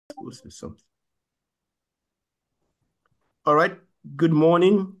We'll see something. All right. Good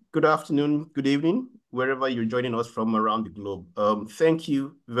morning, good afternoon, good evening, wherever you're joining us from around the globe. Thank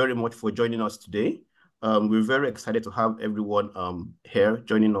you very much for joining us today. We're very excited to have everyone here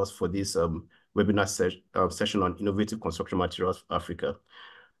joining us for this webinar session on innovative construction materials for Africa.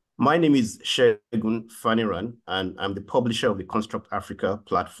 My name is Segun Faniran, and I'm the publisher of the Construct Africa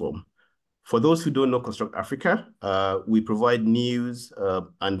platform. For those who don't know Construct Africa, we provide news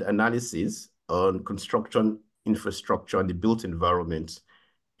and analysis on construction infrastructure and the built environment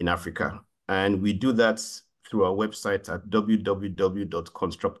in Africa. And we do that through our website at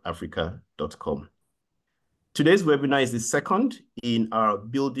www.constructafrica.com. Today's webinar is the second in our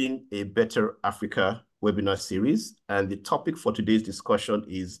Building a Better Africa webinar series. And the topic for today's discussion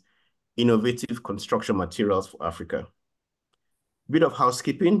is innovative construction materials for Africa. Bit of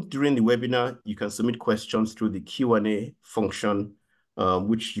housekeeping. During the webinar, you can submit questions through the Q&A function,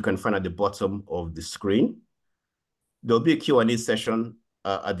 which you can find at the bottom of the screen. There'll be a Q&A session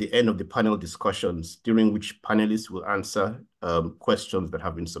at the end of the panel discussions, during which panelists will answer questions that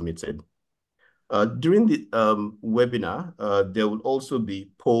have been submitted. During the webinar, there will also be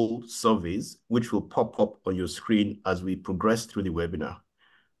poll surveys, which will pop up on your screen as we progress through the webinar.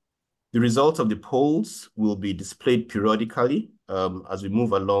 The results of the polls will be displayed periodically as we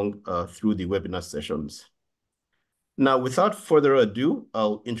move along through the webinar sessions. Now, without further ado,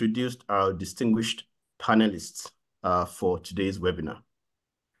 I'll introduce our distinguished panelists for today's webinar.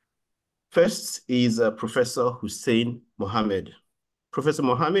 First is Professor Hussein Mohammed. Professor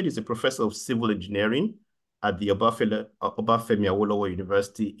Mohammed is a professor of civil engineering at the Obafemi Awolowo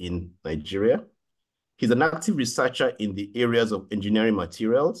University in Nigeria. He's an active researcher in the areas of engineering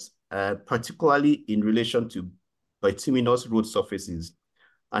materials, particularly in relation to bituminous road surfaces,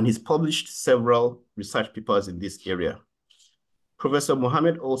 and he's published several research papers in this area. Professor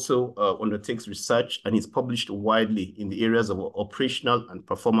Mohammed also undertakes research and is published widely in the areas of operational and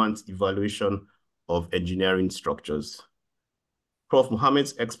performance evaluation of engineering structures. Prof.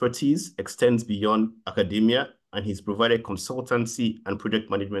 Mohammed's expertise extends beyond academia, and he's provided consultancy and project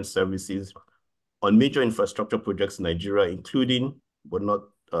management services on major infrastructure projects in Nigeria, including, but not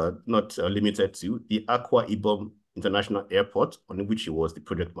limited to, the Akwa Ibom International Airport, on which he was the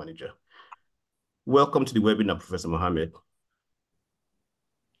project manager. Welcome to the webinar, Professor Mohammed.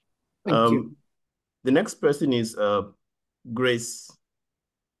 Thank you. The next person is Grace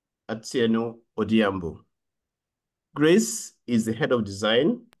Atieno Odiambo. Grace is the head of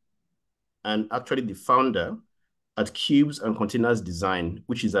design and actually the founder at Cubes and Containers Design,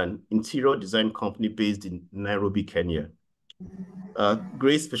 which is an interior design company based in Nairobi, Kenya.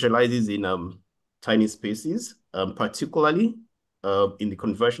 Grace specializes in tiny spaces, particularly in the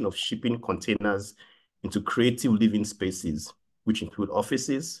conversion of shipping containers into creative living spaces, which include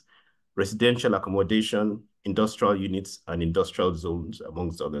offices, residential accommodation, industrial units, and industrial zones,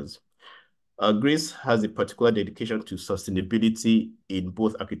 amongst others. Grace has a particular dedication to sustainability in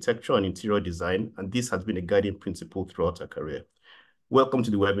both architecture and interior design, and this has been a guiding principle throughout her career. Welcome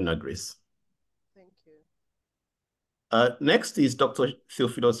to the webinar, Grace. Thank you. Next is Dr.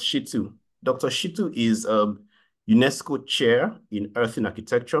 Theophilus Shitu. Dr. Shitu is UNESCO Chair in Earthing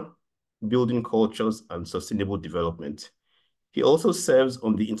Architecture, Building Cultures, and Sustainable Development. He also serves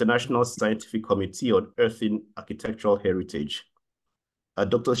on the International Scientific Committee on Earthing Architectural Heritage.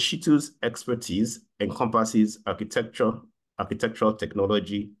 Dr. Shitu's expertise encompasses architecture, architectural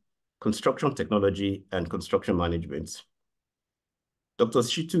technology, construction technology, and construction management. Dr.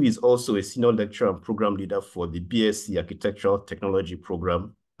 Shitu is also a senior lecturer and program leader for the BSc Architectural Technology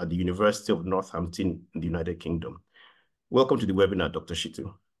program at the University of Northampton in the United Kingdom. Welcome to the webinar, Dr.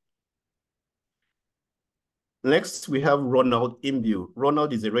 Shitu. Next, we have Ronald Imbu.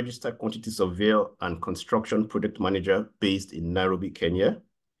 Ronald is a registered quantity surveyor and construction project manager based in Nairobi, Kenya.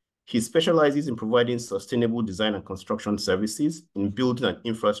 He specializes in providing sustainable design and construction services in building and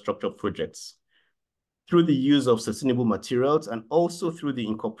infrastructure projects through the use of sustainable materials and also through the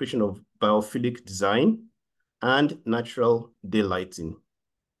incorporation of biophilic design and natural daylighting.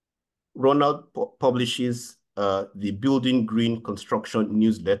 Ronald publishes the Building Green Construction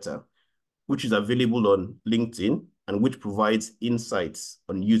newsletter, which is available on LinkedIn and which provides insights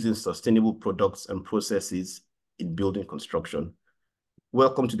on using sustainable products and processes in building construction.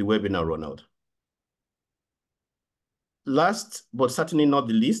 Welcome to the webinar, Ronald. Last, but certainly not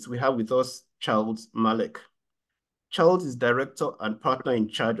the least, we have with us Charles Malek. Charles is director and partner in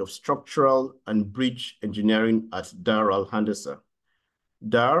charge of structural and bridge engineering at Dar Al-Handasa.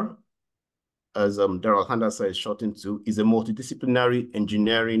 Dar, as Dar Al-Handasa is shortened to, is a multidisciplinary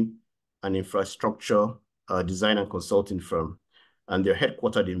engineering and infrastructure design and consulting firm. and they're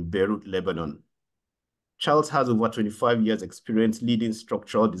headquartered in Beirut, Lebanon. Charles has over 25 years experience leading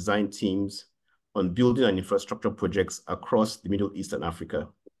structural design teams on building and infrastructure projects across the Middle East and Africa.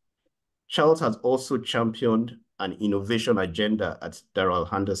 Charles has also championed an innovation agenda at Dar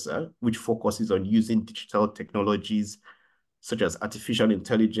al-Handasa, which focuses on using digital technologies such as artificial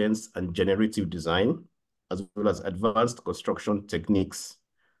intelligence and generative design, as well as advanced construction techniques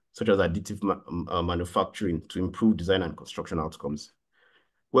such as additive manufacturing to improve design and construction outcomes.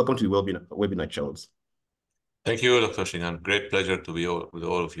 Welcome to the webinar, Charles. Thank you, Dr. Shinhan. Great pleasure to be with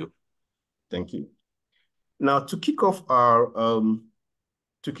all of you. Thank you. Now, to kick off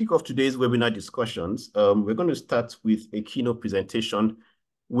today's webinar discussions, we're going to start with a keynote presentation,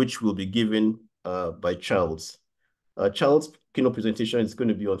 which will be given by Charles. Charles' keynote presentation is going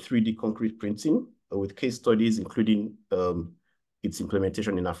to be on 3D concrete printing with case studies, including its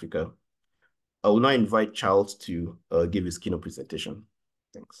implementation in Africa. I will now invite Charles to give his keynote presentation.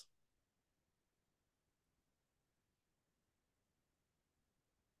 Thanks.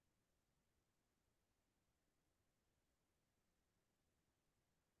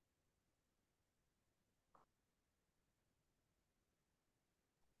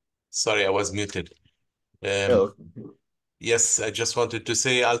 Sorry, I was muted. Yes, I just wanted to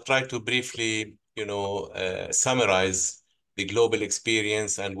say I'll try to briefly, summarize the global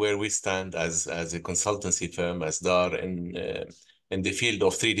experience and where we stand as a consultancy firm, as DAR, in the field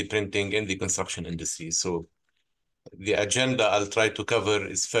of 3D printing in the construction industry. So the agenda I'll try to cover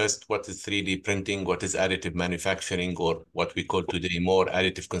is first, what is 3D printing, what is additive manufacturing, or what we call today more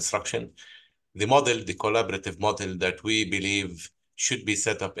additive construction. The model, the collaborative model that we believe should be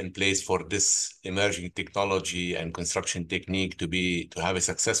set up in place for this emerging technology and construction technique to have a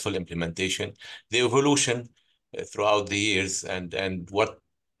successful implementation, the evolution throughout the years, and what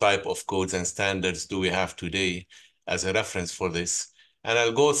type of codes and standards do we have today as a reference for this. And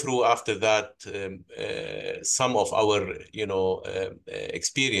I'll go through after that some of our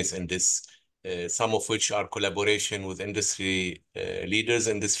experience in this, some of which are collaboration with industry leaders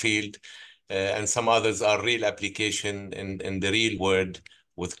in this field, and some others are real application in the real world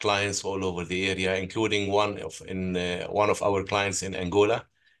with clients all over the area, including one of our clients in Angola,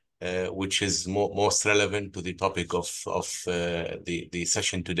 which is most relevant to the topic of the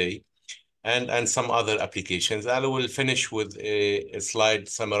session today, and some other applications. I will finish with a slide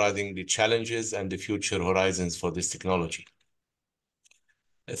summarizing the challenges and the future horizons for this technology.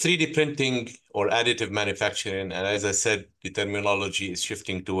 3D printing or additive manufacturing, and as I said, the terminology is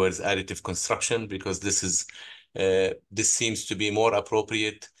shifting towards additive construction because this seems to be more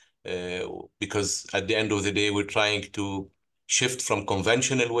appropriate because at the end of the day, we're trying to shift from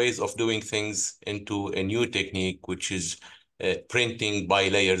conventional ways of doing things into a new technique, which is printing by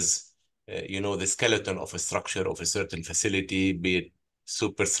layers, the skeleton of a structure of a certain facility, be it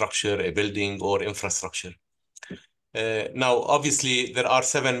superstructure, a building, or infrastructure. Now, obviously, there are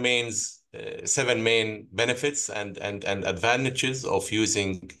seven main benefits and advantages of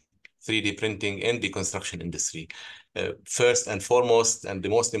using 3D printing in the construction industry. First and foremost, and the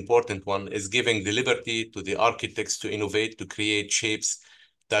most important one, is giving the liberty to the architects to innovate, to create shapes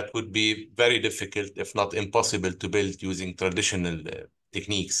that would be very difficult, if not impossible, to build using traditional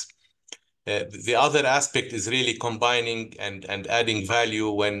techniques. The other aspect is really combining and adding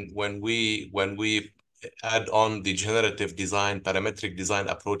value when we add on the generative design, parametric design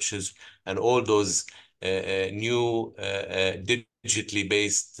approaches, and all those new digitally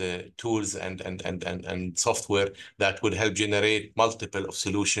based tools and software that would help generate multiple of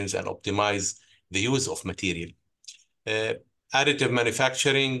solutions and optimize the use of material. Additive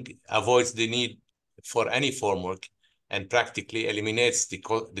manufacturing avoids the need for any formwork and practically eliminates the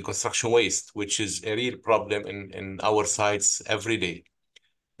construction waste, which is a real problem in our sites every day.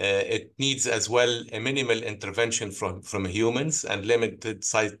 It needs as well a minimal intervention from humans and limited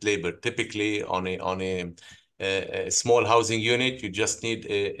site labor. Typically on a small housing unit, you just need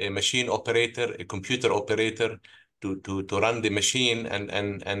a machine operator, a computer operator to run the machine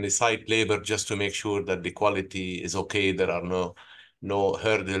and the site labor just to make sure that the quality is okay. There are no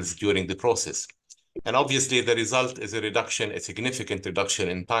hurdles during the process. And obviously the result is a significant reduction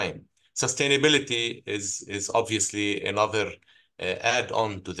in time. Sustainability is obviously another add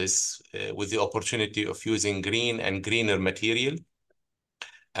on to this with the opportunity of using green and greener material.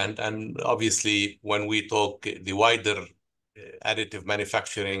 And obviously, when we talk, the wider additive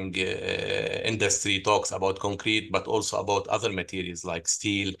manufacturing industry talks about concrete, but also about other materials like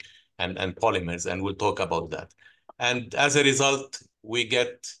steel and polymers, and we'll talk about that. And as a result, we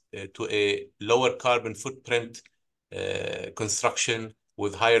get to a lower carbon footprint construction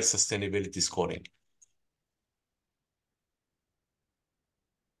with higher sustainability scoring.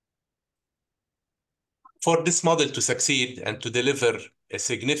 For this model to succeed and to deliver a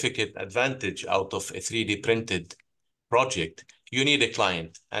significant advantage out of a 3D printed project, you need a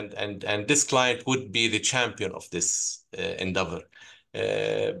client, and this client would be the champion of this endeavor.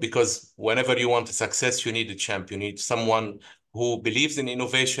 Because whenever you want a success, you need a champion. You need someone who believes in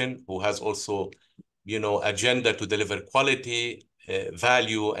innovation, who has also, agenda to deliver quality,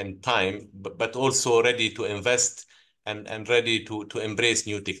 value, and time, but also ready to invest and ready to embrace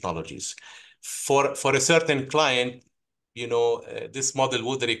new technologies. For a certain client, this model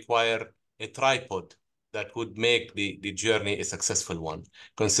would require a tripod that would make the journey a successful one,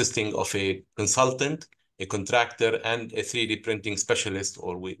 consisting of a consultant, a contractor, and a 3D printing specialist,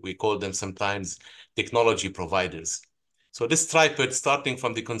 or we call them sometimes technology providers. So this tripod, starting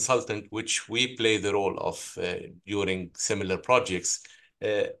from the consultant, which we play the role of during similar projects,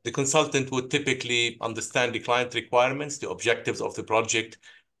 the consultant would typically understand the client requirements, the objectives of the project,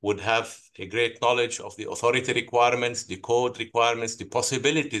 would have a great knowledge of the authority requirements, the code requirements, the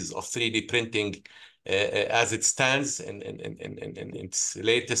possibilities of 3D printing as it stands in its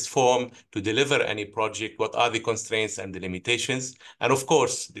latest form to deliver any project, what are the constraints and the limitations. And of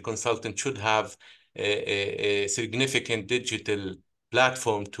course, the consultant should have a significant digital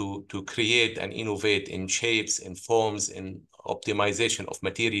platform to create and innovate in shapes, in forms, in optimization of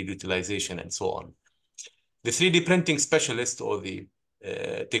material utilization, and so on. The 3D printing specialist or the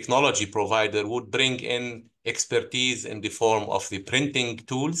technology provider would bring in expertise in the form of the printing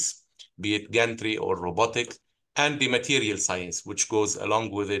tools, be it gantry or robotic, and the material science, which goes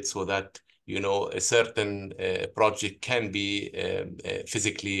along with it so that, a certain project can be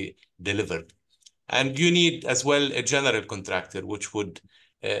physically delivered. And you need as well a general contractor, which would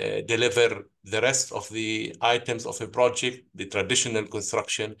deliver the rest of the items of a project, the traditional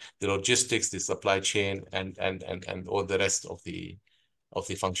construction, the logistics, the supply chain, and all the rest of the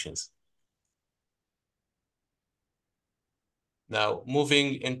functions. Now,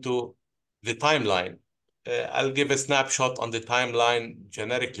 moving into the timeline, I'll give a snapshot on the timeline,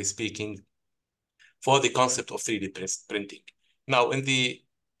 generically speaking, for the concept of 3D printing. Now, in the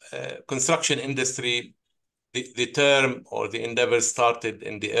construction industry, the term or the endeavor started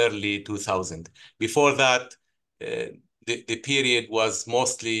in the early 2000s. Before that, the period was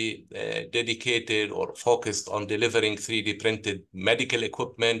mostly dedicated or focused on delivering 3D printed medical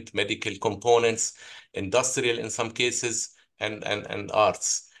equipment, medical components, industrial in some cases, and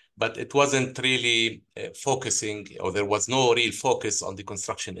arts. But it wasn't really focusing, or there was no real focus on the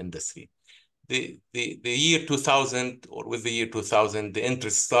construction industry. The year 2000, or with the year 2000, the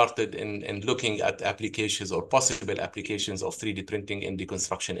interest started in looking at applications or possible applications of 3D printing in the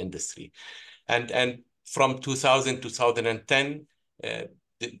construction industry. And from 2000 to 2010,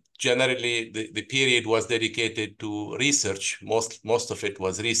 generally the period was dedicated to research. Most of it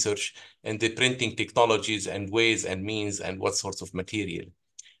was research in the printing technologies and ways and means and what sorts of material.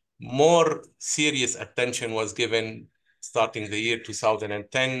 More serious attention was given starting the year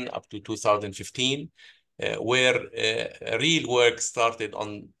 2010 up to 2015, where real work started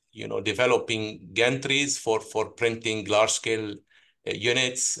on developing gantries for printing large-scale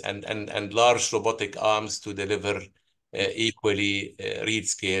units and large robotic arms to deliver equally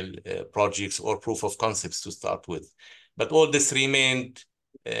real-scale projects or proof of concepts to start with. But all this remained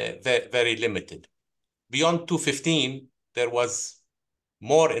very limited. Beyond 2015, there was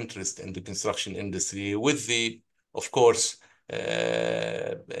more interest in the construction industry with the, of course,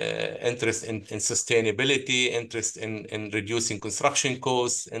 interest in sustainability, interest in reducing construction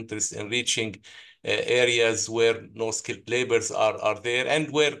costs, interest in reaching areas where no skilled laborers are there,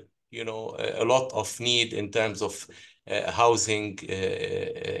 and where a lot of need in terms of housing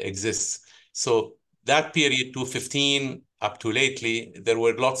exists. So that period, 2015 up to lately, there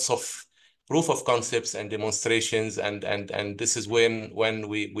were lots of proof of concepts and demonstrations, and this is when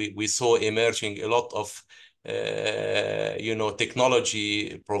we saw emerging a lot of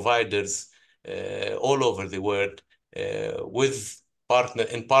technology providers all over the world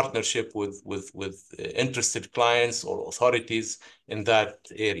in partnership with interested clients or authorities in that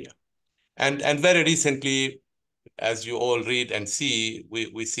area. And very recently, as you all read and see,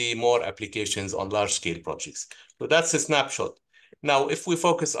 we see more applications on large scale projects. So that's a snapshot. Now, if we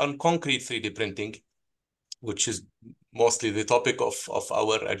focus on concrete 3D printing, which is mostly the topic of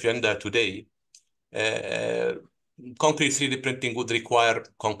our agenda today, concrete 3D printing would require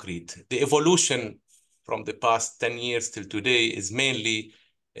concrete. The evolution from the past 10 years till today is mainly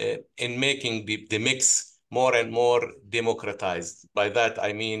in making the mix more and more democratized. By that,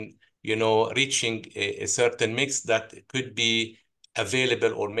 I mean, reaching a certain mix that could be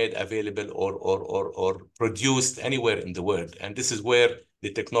available or made available or produced anywhere in the world. And this is where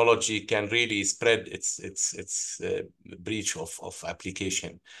the technology can really spread its breach of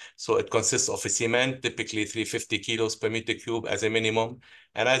application. So it consists of a cement, typically 350 kilos per meter cube as a minimum.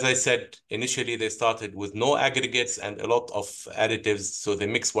 And as I said, initially they started with no aggregates and a lot of additives. So the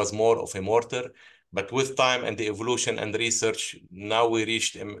mix was more of a mortar. But with time and the evolution and research, now we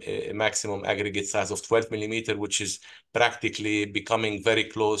reached a maximum aggregate size of 12 millimeter, which is practically becoming very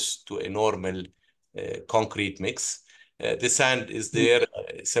close to a normal concrete mix. The sand is there,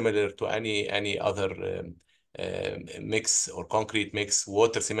 similar to any other mix or concrete mix.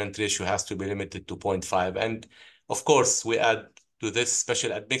 Water cement ratio has to be limited to 0.5. And of course, we add to this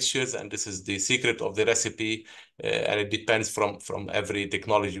special admixtures, and this is the secret of the recipe, and it depends from every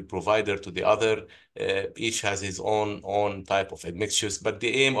technology provider to the other. Each has his own type of admixtures, but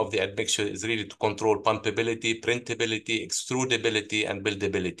the aim of the admixture is really to control pumpability, printability, extrudability, and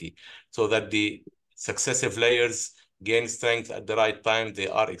buildability, so that the successive layers gain strength at the right time. They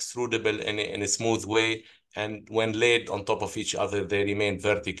are extrudable in a smooth way, and when laid on top of each other, they remain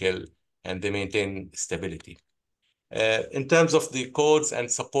vertical and they maintain stability. In terms of the codes and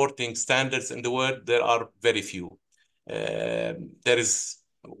supporting standards in the world, there are very few. There is,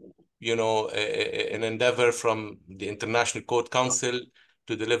 an endeavor from the International Code Council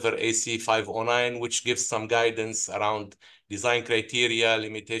to deliver AC 509, which gives some guidance around design criteria,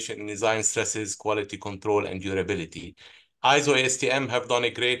 limitation in design stresses, quality control, and durability. ISO ASTM have done a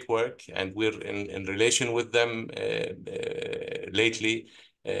great work, and we're in relation with them lately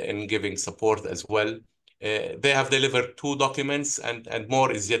in giving support as well. They have delivered 2 documents, and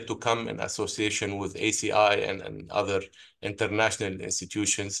more is yet to come in association with ACI and other international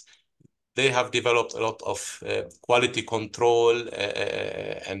institutions. They have developed a lot of quality control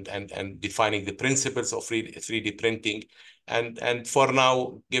and defining the principles of 3D printing, and for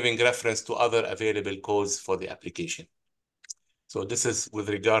now, giving reference to other available codes for the application. So this is with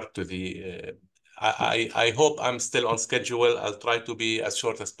regard to the I hope I'm still on schedule. I'll try to be as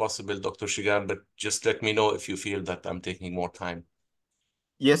short as possible, Dr. Shigan, but just let me know if you feel that I'm taking more time.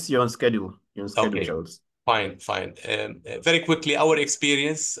 Yes, you're on schedule. You're on schedule, Okay, Charles. fine. Very quickly, our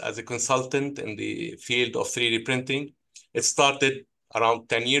experience as a consultant in the field of 3D printing, it started around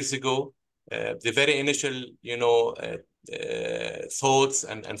 10 years ago. The very initial, thoughts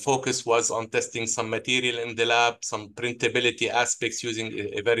and focus was on testing some material in the lab, some printability aspects using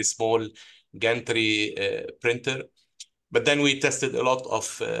a very small gantry printer. But then we tested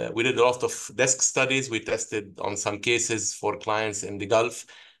we did a lot of desk studies. We tested on some cases for clients in the Gulf.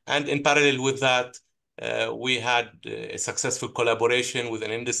 And in parallel with that, we had a successful collaboration with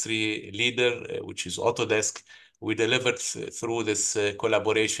an industry leader, which is Autodesk. We delivered through this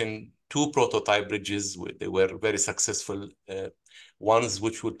collaboration 2 prototype bridges. They were very successful ones,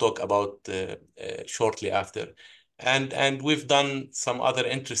 which we'll talk about shortly after. And we've done some other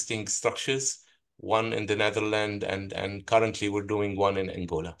interesting structures, one in the Netherlands, and currently we're doing one in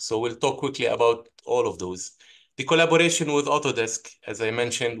Angola. So we'll talk quickly about all of those. The collaboration with Autodesk, as I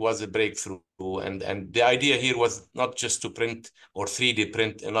mentioned, was a breakthrough. And the idea here was not just to print or 3D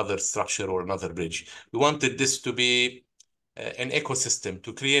print another structure or another bridge. We wanted this to be an ecosystem,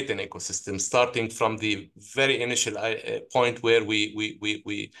 to create an ecosystem, starting from the very initial point where we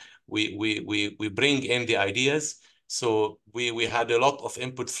bring in the ideas. So we had a lot of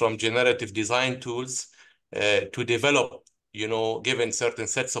input from generative design tools to develop, given certain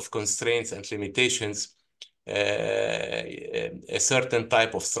sets of constraints and limitations, a certain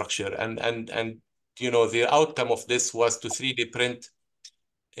type of structure. And the outcome of this was to 3D print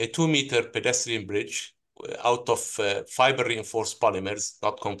a 2-meter pedestrian bridge out of fiber reinforced polymers,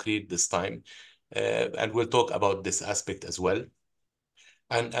 not concrete this time. And we'll talk about this aspect as well.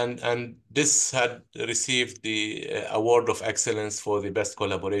 And this had received the Award of Excellence for the best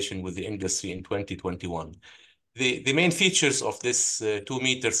collaboration with the industry in 2021. The main features of this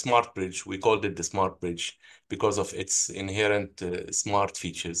 2-meter smart bridge, we called it the smart bridge because of its inherent smart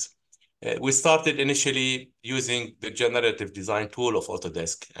features. We started initially using the generative design tool of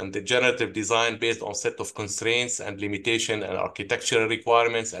Autodesk, and the generative design based on set of constraints and limitation and architectural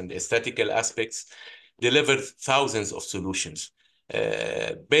requirements and aesthetical aspects delivered thousands of solutions.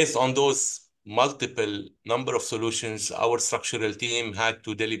 Based on those multiple number of solutions, our structural team had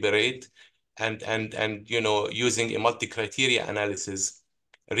to deliberate and using a multi-criteria analysis,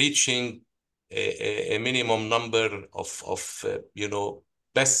 reaching a minimum number of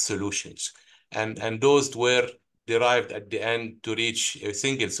best solutions. And those were derived at the end to reach a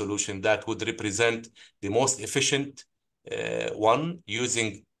single solution that would represent the most efficient one,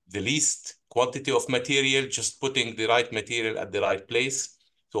 using the least quantity of material, just putting the right material at the right place.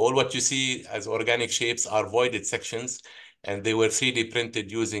 So all what you see as organic shapes are voided sections. and they were 3D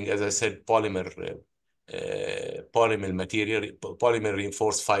printed using, as I said, polymer material, polymer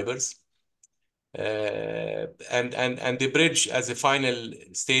reinforced fibers. And the bridge as a final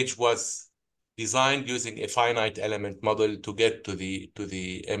stage was designed using a finite element model to get to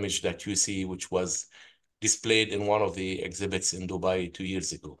the image that you see, which was displayed in one of the exhibits in Dubai 2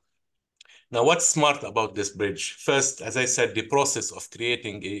 years ago. Now, what's smart about this bridge? First, as I said, the process of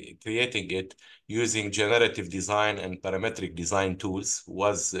creating it using generative design and parametric design tools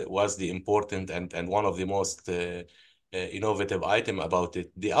was the important and one of the most innovative item about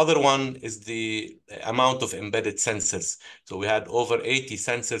it. The other one is the amount of embedded sensors. So we had over 80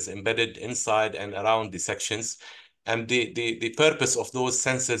 sensors embedded inside and around the sections. And the purpose of those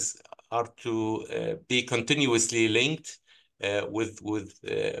sensors are to be continuously linked with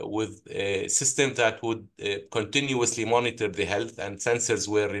a system that would continuously monitor the health, and sensors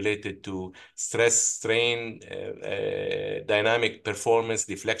were related to stress, strain, dynamic performance,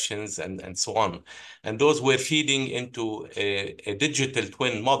 deflections, and so on. And those were feeding into a digital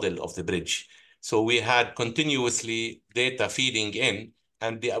twin model of the bridge. So we had continuously data feeding in,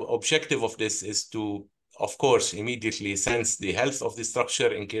 and the objective of this is to, of course, immediately sense the health of the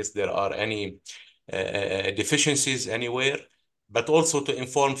structure in case there are any deficiencies anywhere, but also to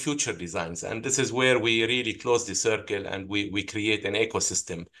inform future designs. And this is where we really close the circle and we create an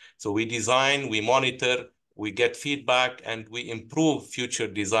ecosystem. So we design, we monitor, we get feedback, and we improve future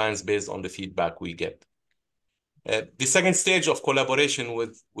designs based on the feedback we get. The second stage of collaboration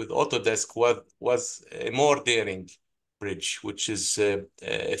with Autodesk was a more daring bridge, which is a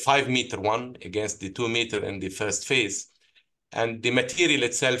 5-meter one against the 2-meter in the first phase. And the material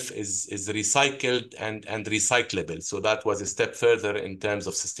itself is recycled and recyclable. So that was a step further in terms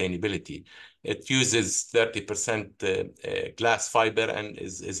of sustainability. It uses 30% glass fiber and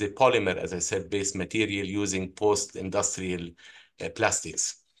is a polymer, as I said, based material using post-industrial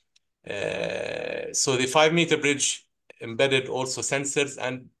plastics. So the 5-meter bridge embedded also sensors,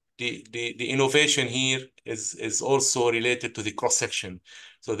 and the innovation here is also related to the cross-section.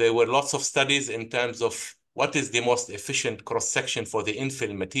 So there were lots of studies in terms of what is the most efficient cross-section for the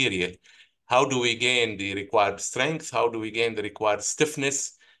infill material? How do we gain the required strength? How do we gain the required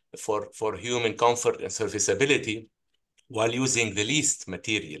stiffness for human comfort and serviceability while using the least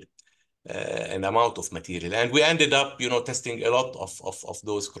material? An amount of material. And we ended up, testing a lot of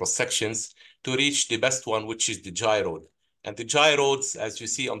those cross sections to reach the best one, which is the gyro. And the gyrodes, as you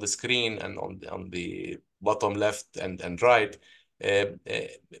see on the screen and on the bottom left and right,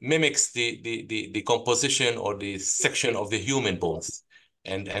 mimics the composition or the section of the human bones.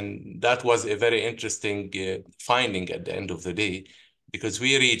 And that was a very interesting finding at the end of the day, because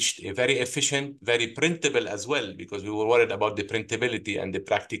we reached a very efficient, very printable as well, because we were worried about the printability and the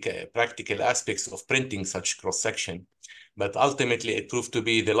practical aspects of printing such cross-section. But ultimately, it proved to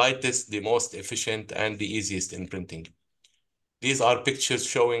be the lightest, the most efficient, and the easiest in printing. These are pictures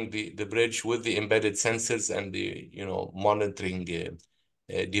showing the bridge with the embedded sensors and the monitoring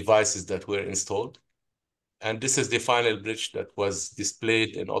devices that were installed. And this is the final bridge that was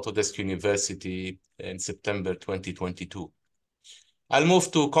displayed in Autodesk University in September 2022. I'll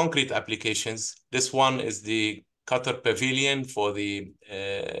move to concrete applications. This one is the Qatar Pavilion for the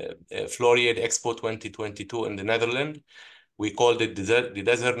Floriade Expo 2022 in the Netherlands. We called it the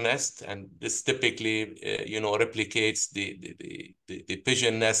Desert Nest, and this typically, replicates the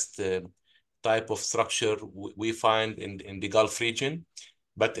pigeon nest type of structure we find in the Gulf region,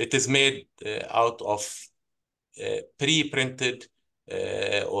 but it is made out of pre-printed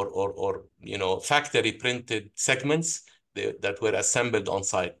or factory printed segments that were assembled on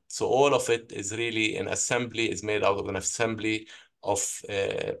site. So all of it is really an assembly, is made out of an assembly of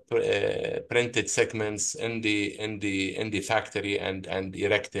printed segments in the factory and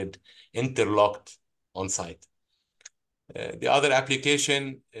erected, interlocked on site. The other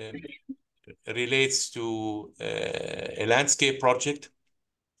application relates to a landscape project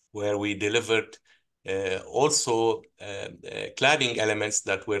where we delivered also cladding elements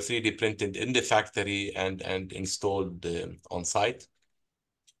that were 3D printed in the factory and installed on site.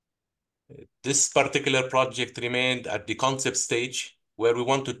 This particular project remained at the concept stage, where we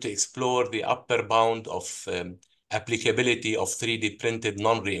wanted to explore the upper bound of applicability of 3D printed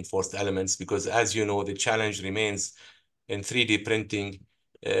non-reinforced elements, because as you know, the challenge remains in 3D printing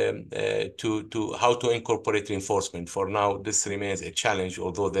to how to incorporate reinforcement. For now, this remains a challenge,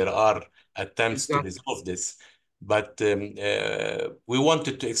 although there are attempts to resolve this. But we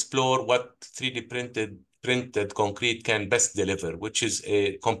wanted to explore what 3D printed concrete can best deliver, which is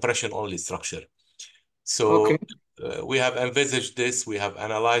a compression-only structure. So we have envisaged this, we have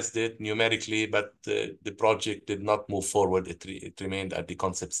analyzed it numerically, but the project did not move forward. It remained at the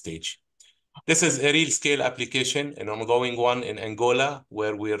concept stage. This is a real scale application, an ongoing one in Angola,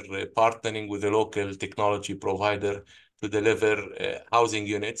 where we're partnering with a local technology provider to deliver housing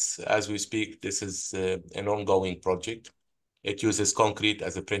units. As we speak, this is an ongoing project. It uses concrete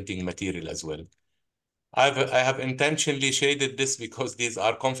as a printing material as well. I have intentionally shaded this because these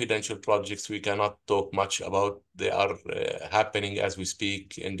are confidential projects we cannot talk much about. They are happening as we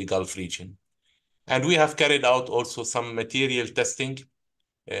speak in the Gulf region. And we have carried out also some material testing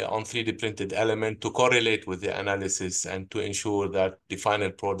on 3D printed element to correlate with the analysis and to ensure that the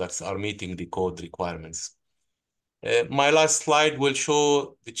final products are meeting the code requirements. My last slide will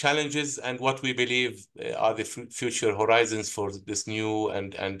show the challenges and what we believe are the future horizons for this new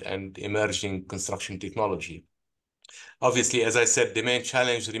and emerging construction technology. Obviously, as I said, the main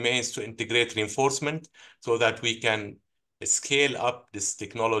challenge remains to integrate reinforcement so that we can scale up this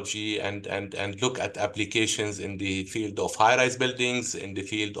technology and look at applications in the field of high-rise buildings, in the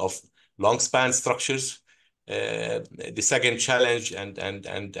field of long-span structures. The second challenge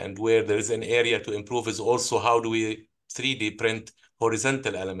and where there is an area to improve is also how do we 3D print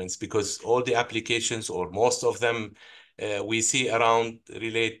horizontal elements, because all the applications or most of them we see around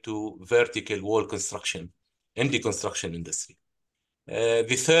relate to vertical wall construction in the construction industry.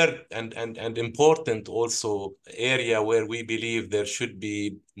 The third and important also area where we believe there should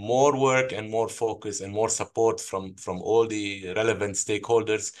be more work and more focus and more support from all the relevant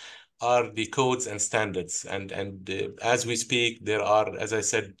stakeholders are the codes and standards. And as we speak, there are, as I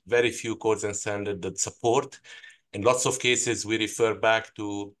said, very few codes and standards that support. In lots of cases, we refer back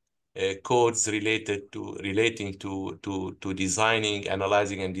to codes relating to designing,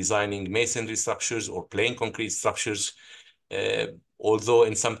 analyzing, and designing masonry structures or plain concrete structures. Although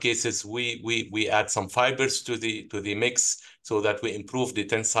in some cases we add some fibers to the mix so that we improve the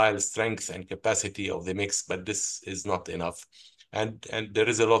tensile strength and capacity of the mix, but this is not enough. And there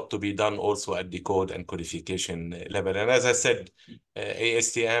is a lot to be done also at the code and codification level. And as I said,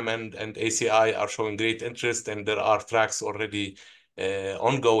 ASTM and ACI are showing great interest, and there are tracks already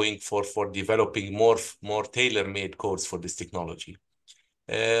ongoing for developing more tailor-made codes for this technology.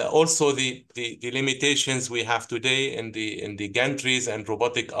 Also, the limitations we have today in the gantries and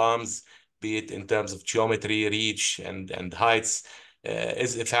robotic arms, be it in terms of geometry, reach, and heights,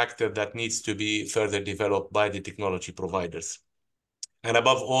 is a factor that needs to be further developed by the technology providers. And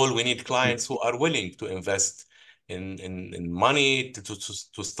above all, we need clients who are willing to invest in money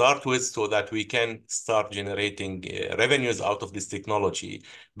to start with so that we can start generating revenues out of this technology.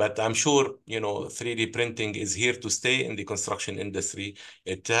 But I'm sure, 3D printing is here to stay in the construction industry.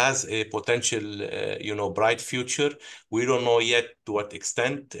 It has a potential, bright future. We don't know yet to what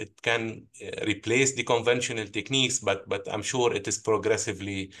extent it can replace the conventional techniques, but I'm sure it is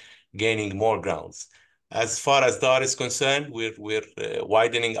progressively gaining more grounds. As far as DAR is concerned, we're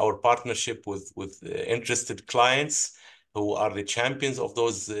widening our partnership with interested clients who are the champions of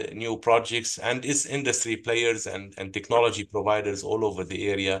those new projects and is industry players and technology providers all over the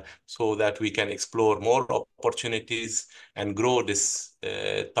area so that we can explore more opportunities and grow this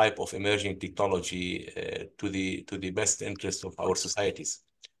type of emerging technology to the best interest of our societies.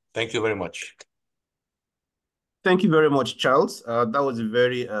 Thank you very much. Thank you very much, Charles. That was a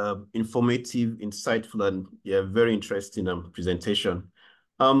very informative, insightful, and very interesting presentation.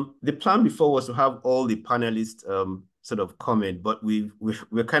 The plan before was to have all the panelists sort of comment, but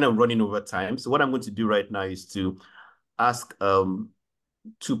we're kind of running over time. So what I'm going to do right now is to ask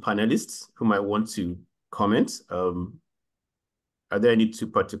two panelists who might want to comment. Are there any two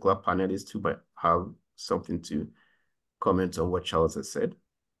particular panelists who might have something to comment on what Charles has said?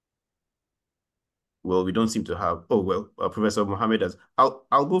 Well, we don't seem to have. Oh, well, Professor Mohammed has. I'll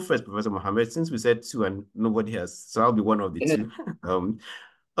go first, Professor Mohammed, since we said two and nobody has. So I'll be one of the two.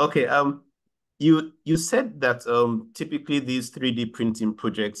 Okay. You said that typically these 3D printing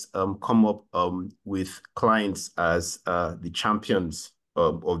projects come up with clients as the champions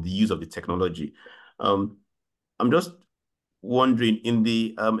of the use of the technology. I'm just wondering, in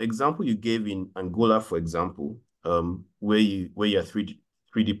the example you gave in Angola, for example, where you're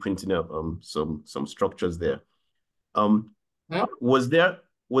 3D printing up some structures there. Was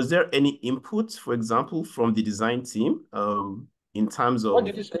there any input, for example, from the design team in terms of? What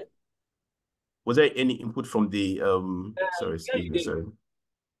did you say? Was there any input from the sorry, excuse me, sorry.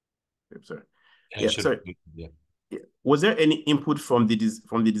 I'm sorry. Yeah, sorry. Yeah. Was there any input from the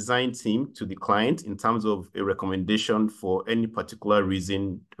design team to the client in terms of a recommendation for any particular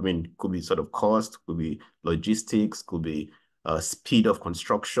reason? I mean, could be sort of cost, could be logistics, could be speed of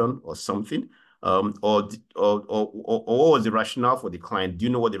construction or something. Or what was the rationale for the client? Do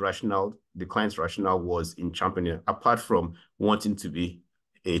you know what the client's rationale was in championing, apart from wanting to be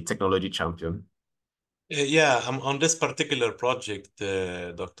a technology champion? Yeah, on this particular project,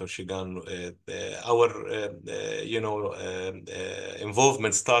 Dr. Shigan, our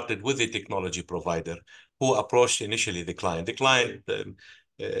involvement started with the technology provider who approached initially the client. The client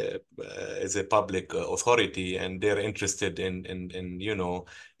is a public authority, and they're interested in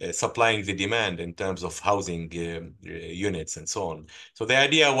supplying the demand in terms of housing units and so on. So the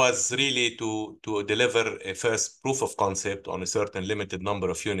idea was really to deliver a first proof of concept on a certain limited number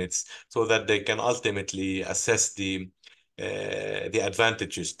of units, so that they can ultimately assess the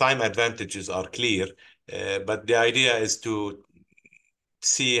advantages. Time advantages are clear, but the idea is to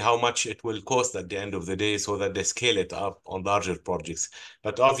see how much it will cost at the end of the day, so that they scale it up on larger projects.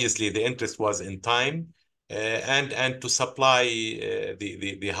 But obviously, the interest was in time. And to supply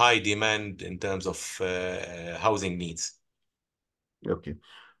the high demand in terms of housing needs. Okay.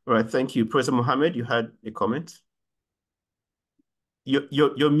 All right. Thank you. Professor Mohammed, you had a comment?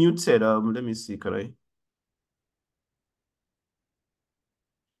 You're muted. Let me see. Can I?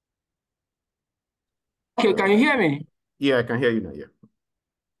 Okay, can you hear me? Yeah, I can hear you now. Yeah.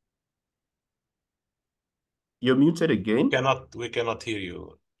 You're muted again. We cannot hear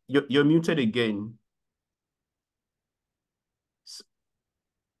you. You're muted again.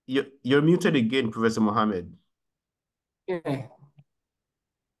 You're muted again, Professor Mohammed. Yeah. Okay.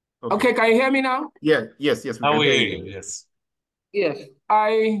 Okay, can you hear me now? Yeah, yes, we Now can we hear hear you. you, yes. Yes,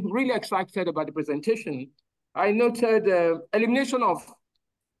 I really excited about the presentation. I noted elimination of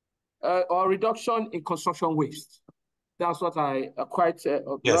or reduction in construction waste. That's what I quite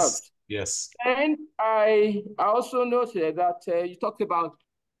observed. Yes. And I also noted that you talked about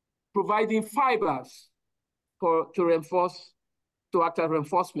providing fibers to act as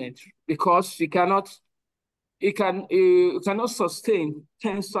reinforcement, because you cannot sustain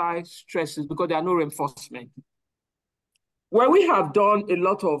tensile stresses because there are no reinforcement. Well, we have done a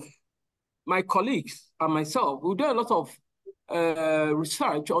lot of, my colleagues and myself, we've done a lot of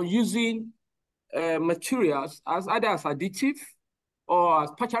research on using materials as either as additive or as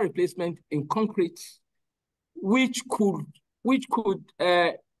partial replacement in concrete, which could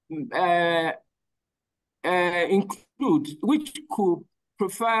include, which could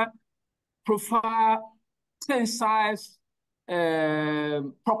prefer tensile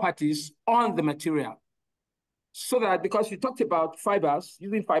properties on the material. So that, because you talked about fibers,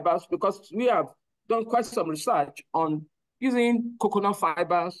 using fibers, because we have done quite some research on using coconut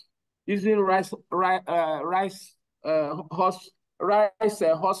fibers, using rice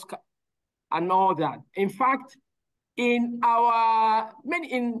husk, and all that. In fact, in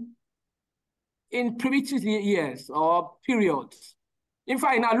primitive years or periods, in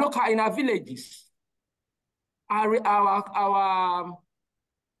fact, in our villages, our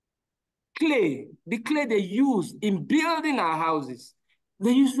clay, the clay they use in building our houses,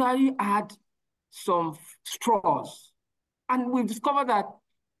 they usually add some straws. And we've discovered that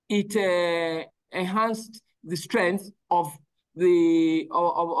it enhanced the strength of the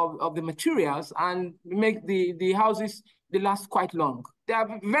materials and make the houses, they last quite long. There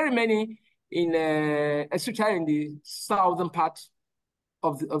are very many especially in the southern part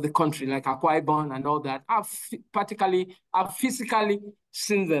of the country, like Akwa Ibom and all that. I've physically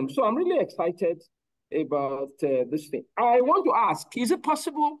seen them. So I'm really excited about this thing. I want to ask, is it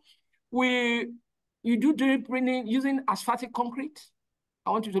possible you do drip printing using asphaltic concrete? I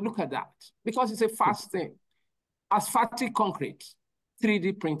want you to look at that, because it's a fast thing. Asphaltic concrete,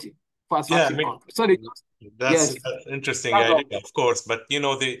 3D printing for asphaltic concrete. So that's an interesting idea, of course, but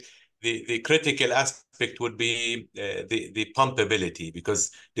the critical aspect would be the pumpability,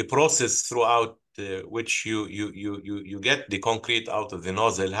 because the process throughout which you get the concrete out of the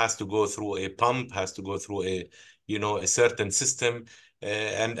nozzle has to go through a pump, has to go through a certain system,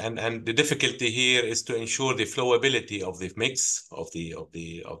 and the difficulty here is to ensure the flowability of the mix of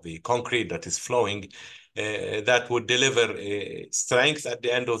the concrete that is flowing. That would deliver strength at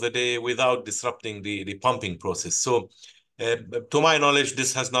the end of the day without disrupting the pumping process. So, to my knowledge,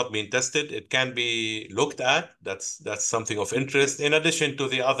 this has not been tested. It can be looked at. That's something of interest. In addition to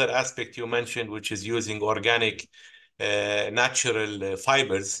the other aspect you mentioned, which is using organic, natural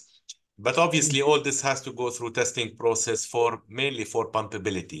fibers. But obviously, all this has to go through testing process mainly for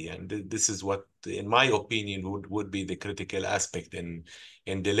pumpability, and this is what, in my opinion, would be the critical aspect in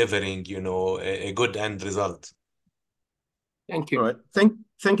delivering, a good end result. Thank you. All right.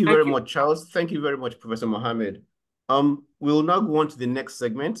 Thank you very much, Charles. Thank you very much, Professor Mohammed. We'll now go on to the next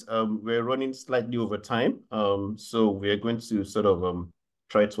segment. We're running slightly over time, so we're going to sort of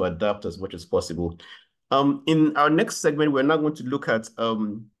try to adapt as much as possible. In our next segment, we're now going to look at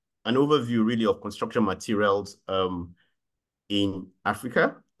an overview really of construction materials in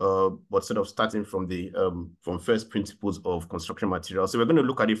Africa, but sort of starting from the from first principles of construction materials. So we're going to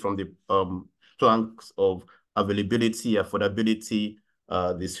look at it from the planks of availability, affordability,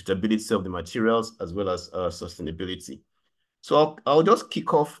 the suitability of the materials, as well as sustainability. So I'll just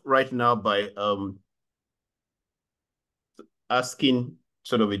kick off right now by asking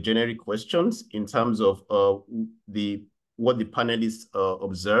sort of a generic questions in terms of what the panelists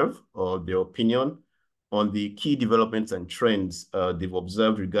observe or their opinion on the key developments and trends they've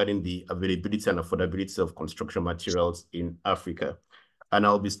observed regarding the availability and affordability of construction materials in Africa. And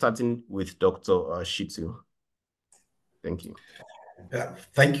I'll be starting with Dr. Shitu. Thank you.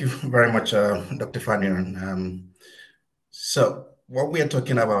 Thank you very much, Dr. Faniran. So what we are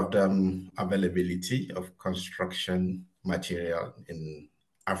talking about availability of construction material in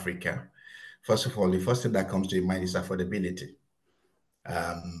Africa. First of all, the first thing that comes to mind is affordability.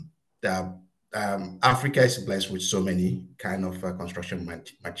 Africa is blessed with so many kind of construction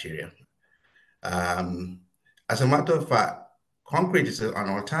material. As a matter of fact, concrete is an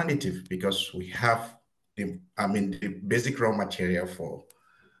alternative because we have the basic raw material for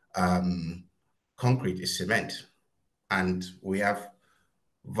concrete is cement, and we have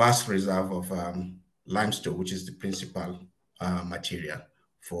vast reserve of limestone, which is the principal material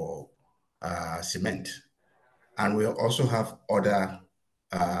for cement. And we also have other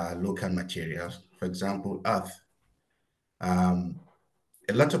local materials, for example, earth.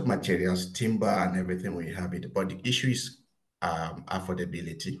 A lot of materials, timber and everything, we have it, but the issue is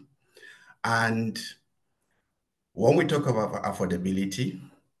affordability. And when we talk about affordability,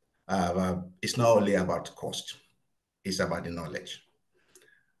 it's not only about cost, it's about the knowledge.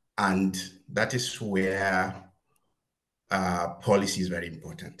 And that is where policy is very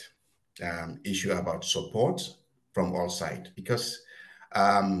important. Issue about support from all sides, because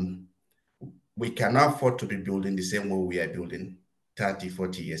we cannot afford to be building the same way we are building 30,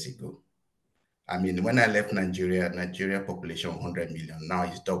 40 years ago. I mean, when I left Nigeria population 100 million, now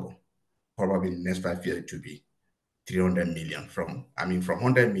it's double. Probably in the next 5 years to be 300 million. From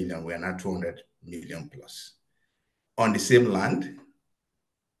 100 million, we are now 200 million plus. On the same land,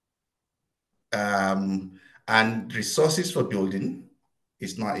 and resources for building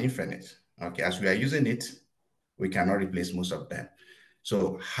is not infinite. Okay, as we are using it, we cannot replace most of them.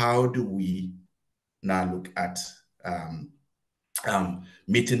 So how do we now look at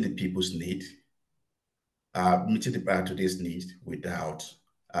meeting the people's need, meeting today's needs without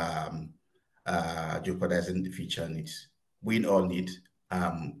jeopardizing the future needs? We all need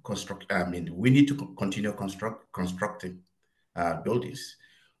we need to continue constructing buildings.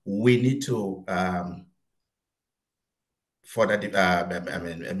 We need to further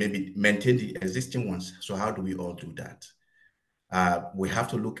maybe maintain the existing ones. So how do we all do that? We have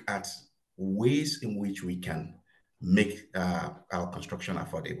to look at ways in which we can make our construction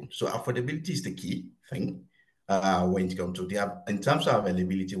affordable. So affordability is the key thing when it comes to in terms of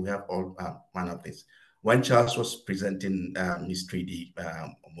availability, we have all manner of things. When Charles was presenting his 3D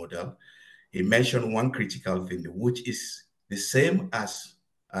model, he mentioned one critical thing, which is the same as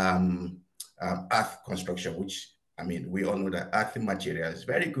earth construction, which, I mean, we all know that earth material is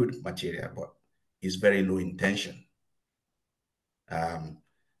very good material, but it's very low in tension.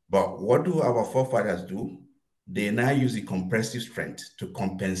 But what do our forefathers do? They now use the compressive strength to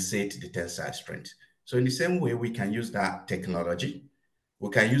compensate the tensile strength. So in the same way, we can use that technology. We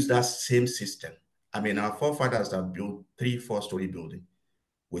can use that same system. I mean, our forefathers have built 3-4-story building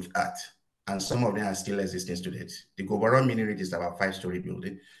with earth, and some of them are still existing today. The Gobaron Minaret is about 5-story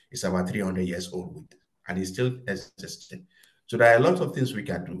building. It's about 300 years old with, and it's still existing. So there are a lot of things we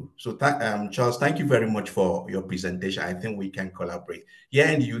can do. So Charles, thank you very much for your presentation. I think we can collaborate. Here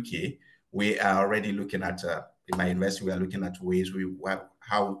in the UK, we are already looking at, in my university, we are looking at ways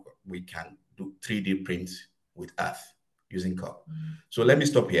how we can do 3D prints with earth using copper. So let me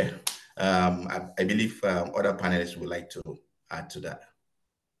stop here. I believe other panelists would like to add to that.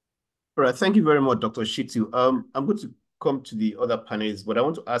 All right, thank you very much, Dr. Shitu. I'm going to come to the other panelists, but I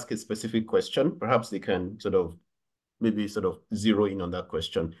want to ask a specific question. Perhaps they can maybe zero in on that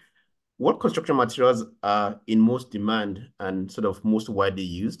question. What construction materials are in most demand and most widely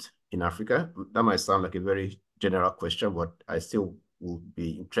used in Africa? That might sound like a very general question, but I still will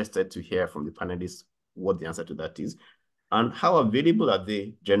be interested to hear from the panelists what the answer to that is. And how available are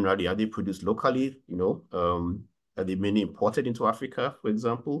they generally? Are they produced locally? Are they mainly imported into Africa, for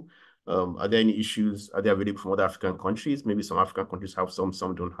example? Are there any issues? Are they available from other African countries? Maybe some African countries have some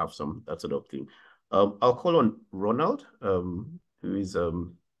don't have some, that sort of thing. I'll call on Ronald. who is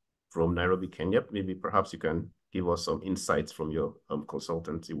from Nairobi, Kenya. Maybe perhaps you can give us some insights from your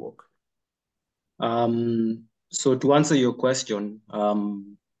consultancy work. So to answer your question,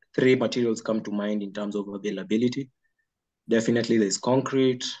 three materials come to mind in terms of availability. Definitely there's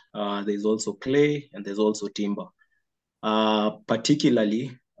concrete, there's also clay, and there's also timber.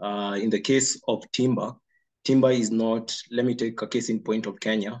 Particularly in the case of timber, timber is not, let me take a case in point of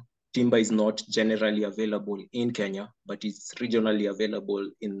Kenya. Timber is not generally available in Kenya, but it's regionally available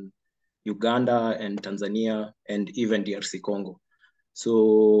in Uganda and Tanzania and even DRC Congo.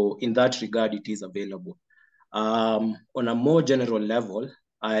 So in that regard, it is available. On a more general level,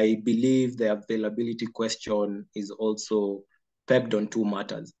 I believe the availability question is also pegged on two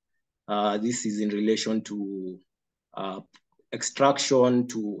matters. This is in relation to extraction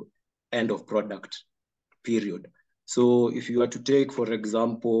to end of product period. So if you were to take, for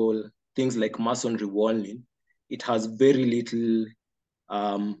example, things like masonry walling, it has very little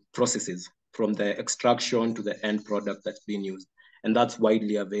processes from the extraction to the end product that's being used, and that's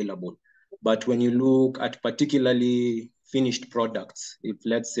widely available. But when you look at particularly finished products, if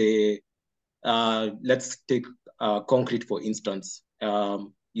let's say, let's take concrete, for instance,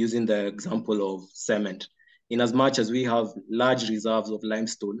 using the example of cement. In as much as we have large reserves of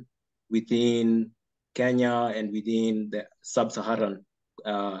limestone within Kenya and within the sub-Saharan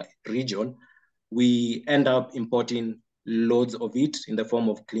region, we end up importing loads of it in the form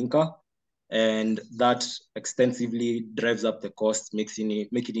of clinker, and that extensively drives up the cost, making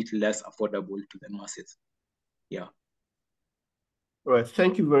it less affordable to the masses. Yeah. All right,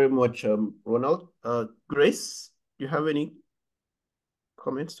 thank you very much, Ronald. Grace, do you have any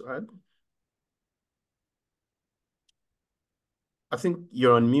comments to add? I think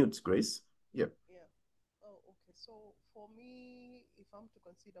you're on mute, Grace. Yeah. Yeah. Oh, okay. So for me, if I'm to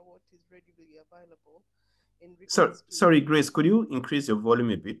consider what is readily available in regards to... Sorry, Grace, could you increase your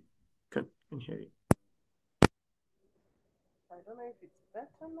volume a bit? Can hear you. I don't know if it's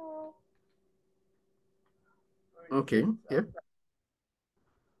better now. Okay, yeah.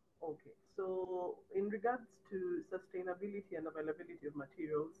 Okay, so in regards to sustainability and availability of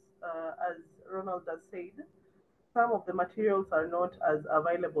materials, as Ronald has said, some of the materials are not as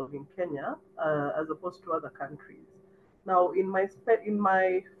available in Kenya as opposed to other countries. Now, in my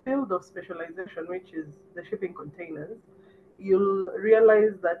field of specialization, which is the shipping containers, you'll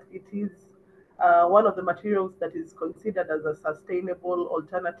realize that it is one of the materials that is considered as a sustainable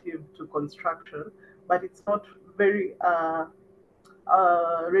alternative to construction, but it's not very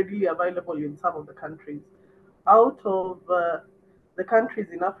readily available in some of the countries. Out of the countries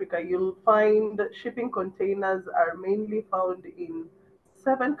in Africa, you'll find shipping containers are mainly found in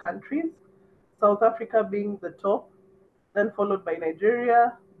 7 countries, South Africa being the top, then followed by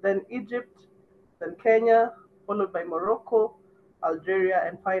Nigeria, then Egypt, then Kenya, followed by Morocco, Algeria,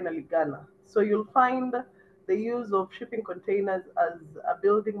 and finally Ghana. So you'll find the use of shipping containers as a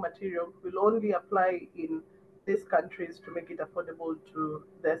building material will only apply in these countries to make it affordable to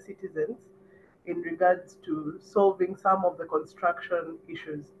their citizens in regards to solving some of the construction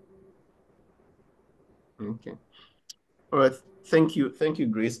issues. Okay. All right. Thank you,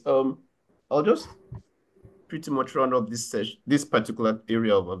 Grace. I'll just pretty much round up this particular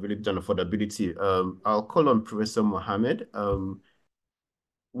area of availability and affordability. I'll call on Professor Mohammed.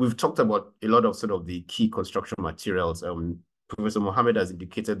 We've talked about a lot of sort of the key construction materials. Professor Mohammed has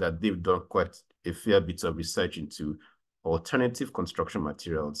indicated that they've done quite a fair bit of research into alternative construction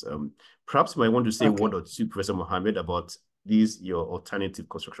materials. Perhaps you might want to say a word or two, Professor Mohammed, about your alternative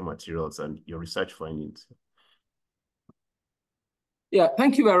construction materials and your research findings. Yeah,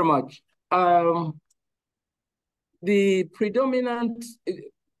 thank you very much. The predominant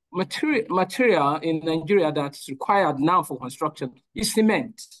material in Nigeria that's required now for construction is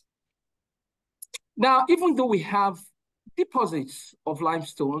cement. Now, even though we have deposits of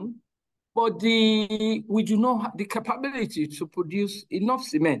limestone, but we do not have the capability to produce enough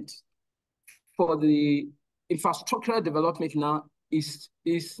cement for the infrastructural development now is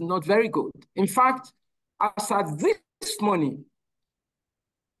not very good. In fact, as at this morning,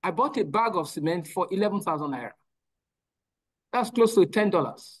 I bought a bag of cement for 11,000 naira. That's close to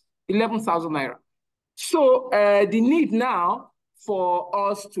 $10, 11,000 naira. So the need now for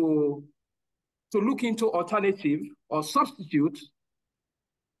us to look into alternative or substitute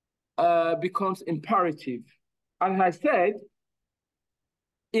becomes imperative. And I said,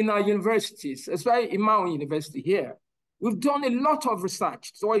 in our universities, especially in my own university here, we've done a lot of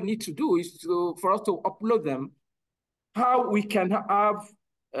research. So what we need to do is for us to upload them, how we can have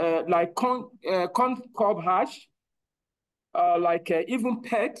like corn cob hash, like even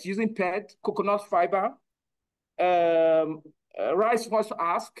PET, using PET, coconut fiber, Rice was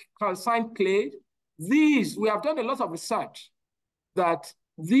asked, calcined clay. These, we have done a lot of research that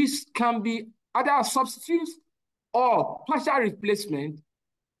these can be either a substitute or partial replacement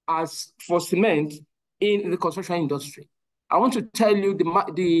as for cement in the construction industry. I want to tell you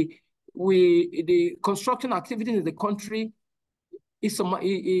the construction activity in the country is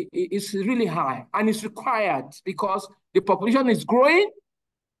really high, and it's required because the population is growing,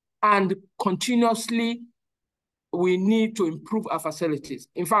 and continuously we need to improve our facilities.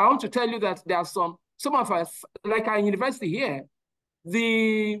 In fact, I want to tell you that there are some of us, like our university here,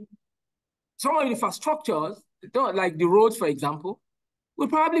 some of the infrastructures, like the roads, for example, were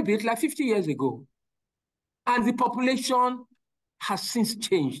probably built like 50 years ago. And the population has since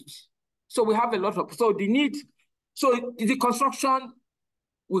changed. So we have a lot of, so the construction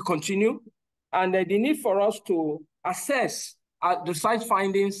will continue, and the need for us to assess the site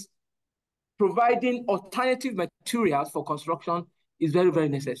findings, providing alternative materials for construction is very, very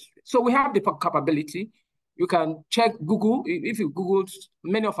necessary. So we have the capability. You can check Google. If you Google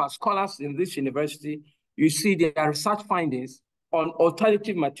many of our scholars in this university, you see their research findings on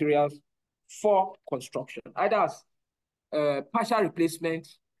alternative materials for construction, either as partial replacement,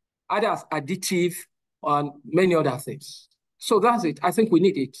 either as additive, and many other things. So that's it. I think we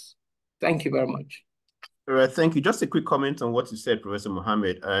need it. Thank you very much. All right, thank you. Just a quick comment on what you said, Professor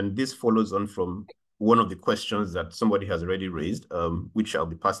Mohammed, and this follows on from one of the questions that somebody has already raised, which I'll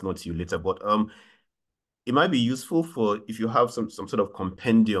be passing on to you later. But it might be useful if you have some sort of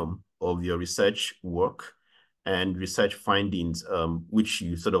compendium of your research work and research findings, which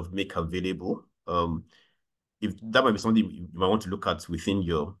you sort of make available. If that might be something you might want to look at within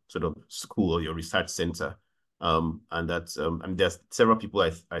your sort of school or your research center. And that's and there's several people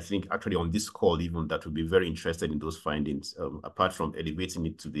I think actually on this call even that would be very interested in those findings, apart from elevating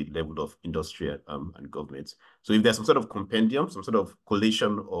it to the level of industry and government. So if there's some sort of compendium, some sort of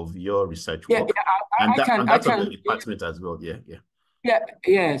collation of your research work, and that's on the department as well.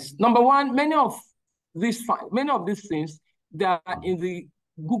 Yes. Number one, many of these things they are in the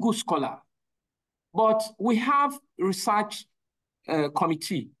Google Scholar, but we have research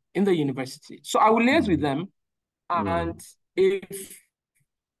committee in the university. So I will liaise with them. And if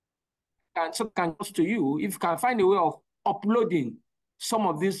can goes to you, if you can find a way of uploading some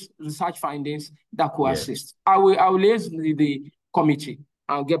of these research findings that could assist, I will liaise with the committee.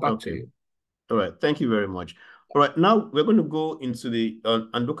 I'll get back to you. All right, thank you very much. All right, now we're going to go into the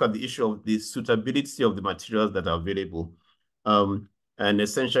and look at the issue of the suitability of the materials that are available. And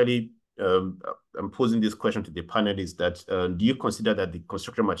essentially, I'm posing this question to the panelists that do you consider that the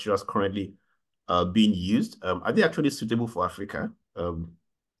construction materials currently being used, are they actually suitable for Africa,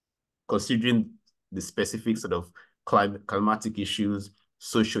 considering the specific sort of climatic issues,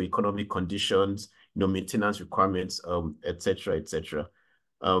 socio-economic conditions, maintenance requirements, et cetera, et cetera?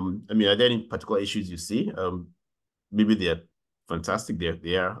 I mean, are there any particular issues you see? Maybe they're fantastic,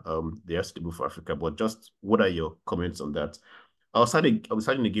 they are suitable for Africa, but just what are your comments on that? I'll start again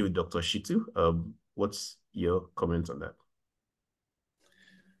with Dr. Shitu. What's your comments on that?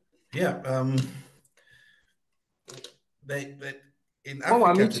 Yeah, in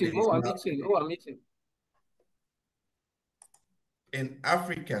Africa today, in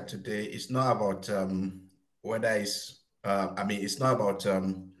Africa today, it's not about whether it's it's not about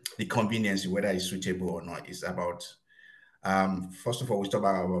the convenience, whether it's suitable or not. It's about first of all, we talk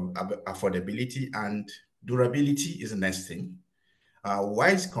about affordability, and durability is the next thing. Why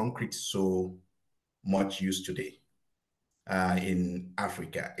is concrete so much used today in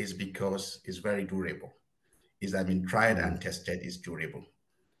Africa? Is because it's very durable. It's been tried and tested, is durable.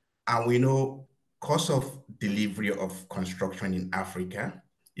 And we know cost of delivery of construction in Africa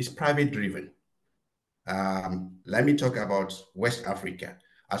is private driven. Let me talk about West Africa.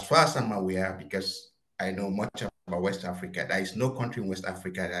 As far as I'm aware, because I know much about West Africa, there is no country in West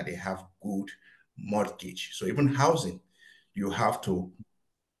Africa that they have good mortgage. So even housing, you have to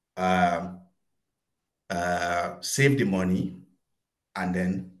save the money and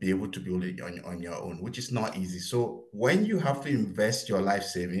then be able to build it on your own, which is not easy. So when you have to invest your life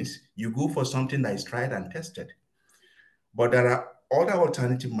savings, you go for something that is tried and tested. But there are other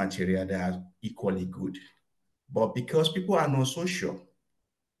alternative material that are equally good. But because people are not so sure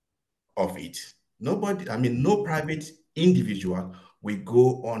of it, no private individual will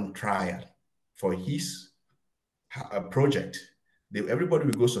go on trial for his project. Everybody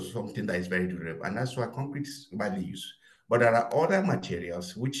will go for something that is very durable, and that's why concrete is widely used. But there are other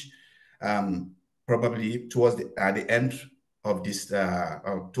materials which probably towards the end of this,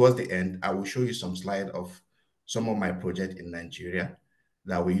 towards the end, I will show you some slide of some of my project in Nigeria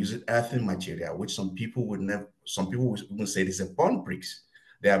that we're using earthen material, which some people would even say it's a burnt bricks.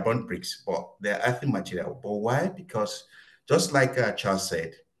 They are burnt bricks, but they're earthen material. But why? Because just like Charles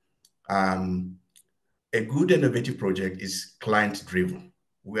said, a good innovative project is client driven.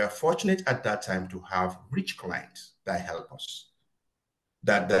 We are fortunate at that time to have rich clients that help us,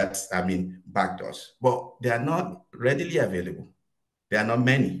 backed us, but they are not readily available. There are not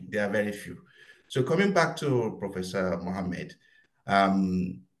many, there are very few. So coming back to Professor Mohammed,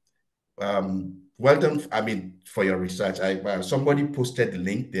 well done, for your research. Somebody posted the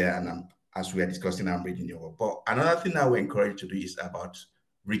link there, and as we are discussing, I'm reading your work. But another thing I would encourage you to do is about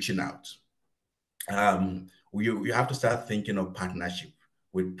reaching out. You have to start thinking of partnership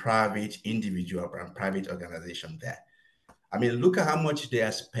with private individual and private organization there. I mean, look at how much they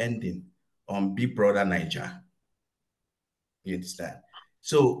are spending on Big Brother Niger. You understand?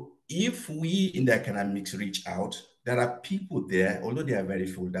 So if we in the academics reach out, there are people there, although they are very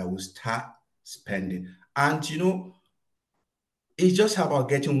full, that will start spending. And it's just about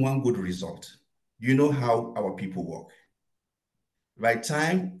getting one good result. You know how our people work. By the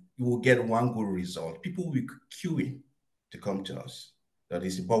time you will get one good result, people will be queuing to come to us. That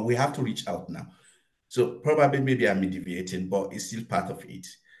is, but we have to reach out now. So probably maybe I'm deviating, but it's still part of it.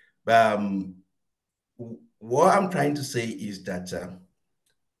 What I'm trying to say is that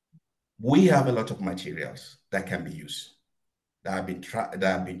we have a lot of materials that can be used, that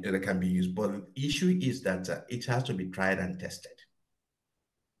can be used. But the issue is that it has to be tried and tested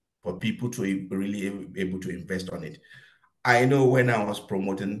for people to really able to invest on it. I know when I was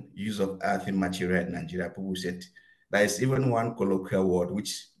promoting use of earthen material in Nigeria, people said there is even one colloquial word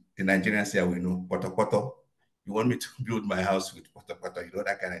which the Nigerians say we know, poto. You want me to build my house with poto,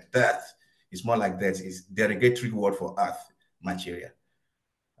 that kind of that. It's more like that. It's derogatory word for earth material.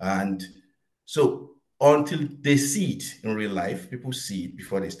 And so until they see it in real life, people see it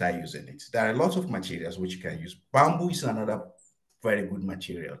before they start using it. There are lots of materials which you can use. Bamboo is another very good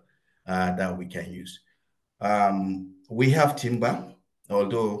material that we can use. We have timber,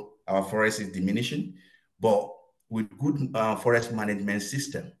 although our forest is diminishing, but with good forest management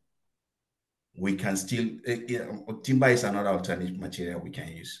system, we can still, timber is another alternative material we can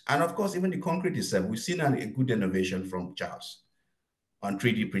use. And of course, even the concrete itself, we've seen a good innovation from Charles on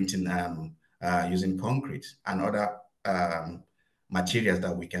 3D printing using concrete and other materials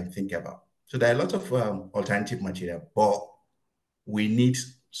that we can think about. So there are a lot of alternative material, but we need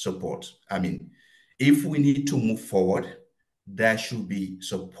support. I mean, if we need to move forward, there should be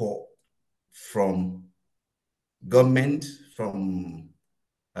support from government,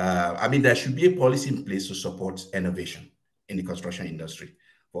 there should be a policy in place to support innovation in the construction industry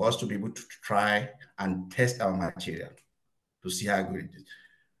for us to be able to try and test our material to see how good it is.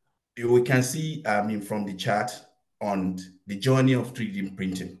 We can see, from the chart on the journey of 3D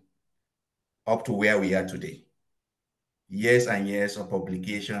printing up to where we are today. Years and years of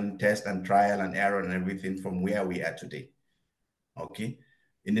publication, test and trial and error and everything from where we are today. Okay.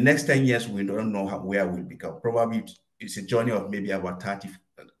 In the next 10 years, we don't know where we'll become. Probably it's a journey of maybe about 30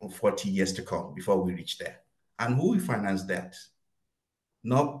 or 40 years to come before we reach there. And who will finance that?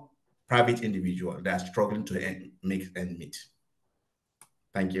 Not private individual that are struggling to make ends meet.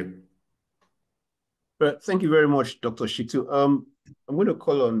 Thank you. Thank you very much, Dr. Shitu. I'm going to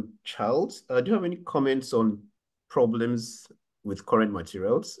call on Charles. Do you have any comments on problems with current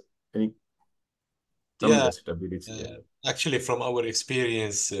materials? Actually, from our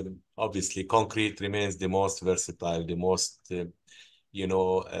experience, obviously, concrete remains the most versatile, the most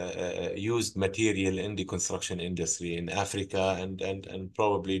used material in the construction industry in Africa and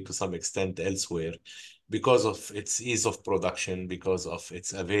probably to some extent elsewhere, because of its ease of production, because of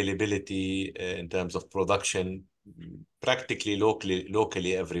its availability in terms of production, practically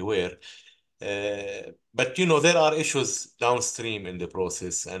locally everywhere. But there are issues downstream in the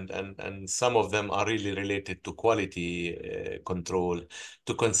process, and some of them are really related to quality control,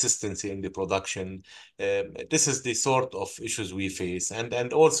 to consistency in the production. This is the sort of issues we face,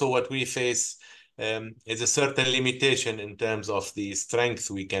 and also what we face is a certain limitation in terms of the strength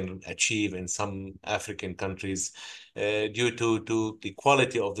we can achieve in some African countries due to the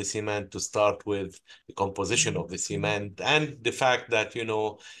quality of the cement to start with, the composition of the cement, and the fact that you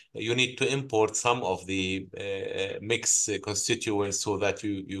need to import some of the mixed constituents so that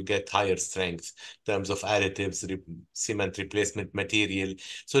you get higher strength in terms of additives, cement replacement material.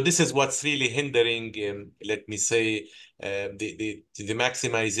 So this is what's really hindering, let me say, the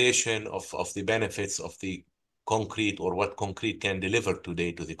maximization of the benefits of the concrete or what concrete can deliver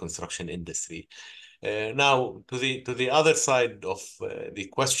today to the construction industry. Now, to the other side of the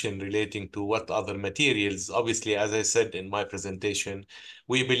question relating to what other materials, obviously, as I said in my presentation,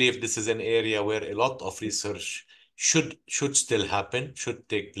 we believe this is an area where a lot of research should still happen, should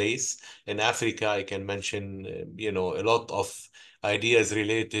take place. In Africa, I can mention, a lot of ideas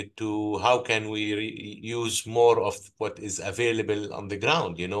related to how can we use more of what is available on the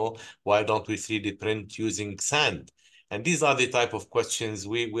ground. Why don't we 3D print using sand? And these are the type of questions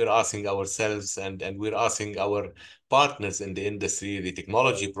we're asking ourselves, and we're asking our partners in the industry, the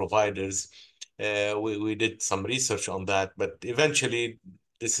technology providers. We did some research on that, but eventually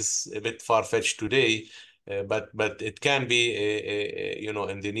this is a bit far-fetched today. But it can be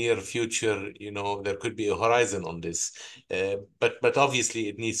in the near future, there could be a horizon on this. But obviously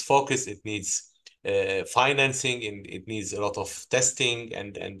it needs focus, it needs financing, and it needs a lot of testing,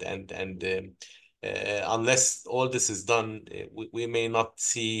 and unless all this is done, we may not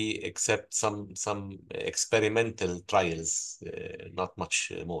see except some experimental trials, not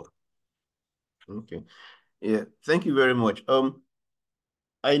much more. Okay. Yeah, thank you very much.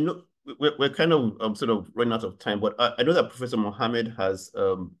 I know we're kind of sort of running out of time, but I know that Professor Mohammed has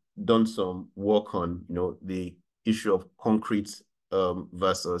done some work on the issue of concrete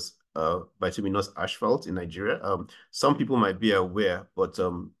versus bituminous asphalt in Nigeria. Some people might be aware, but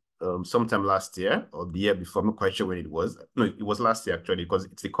sometime last year or the year before, I'm not quite sure when it was. No, it was last year actually, because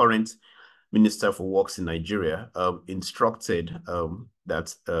it's the current Minister for Works in Nigeria instructed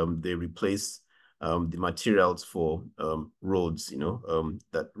that they replace the materials for roads,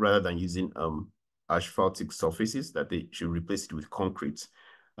 that rather than using asphaltic surfaces, that they should replace it with concrete.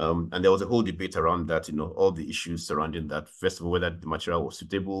 And there was a whole debate around that, all the issues surrounding that. First of all, whether the material was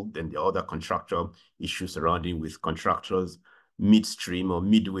suitable, then the other contractual issues surrounding with contractors midstream or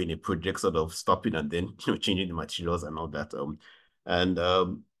midway in a project sort of stopping and then changing the materials and all that.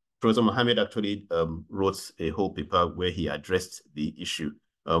 Professor Mohammed actually wrote a whole paper where he addressed the issue.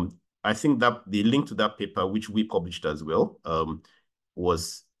 I think that the link to that paper, which we published as well,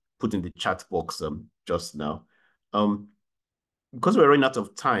 was put in the chat box just now. Because we're running out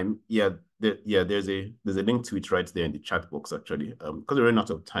of time, there's a link to it right there in the chat box actually. Because we're running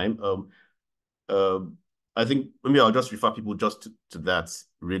out of time, I think maybe I'll just refer people just to that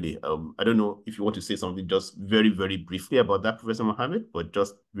really. I don't know if you want to say something just very, very briefly about that, Professor Mohammed, but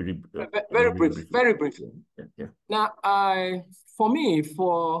just very briefly. Very briefly. Yeah. Now, for me,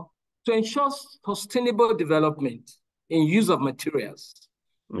 to ensure sustainable development in use of materials,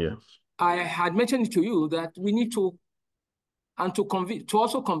 I had mentioned to you that we need to, and to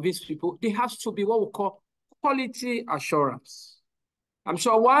also convince people, there has to be what we call quality assurance. I'm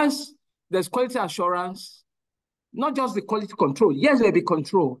sure once there's quality assurance, not just the quality control. Yes, there'll be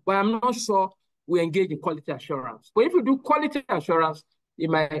control, but I'm not sure we engage in quality assurance. But if we do quality assurance,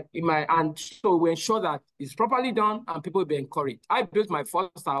 and so we ensure that it's properly done and people will be encouraged. I built my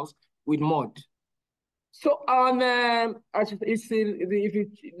first house with mud. So for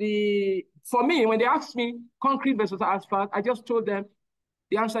me, when they ask me concrete versus asphalt, I just told them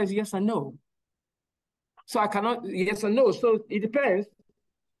the answer is yes and no. So I cannot yes and no. So it depends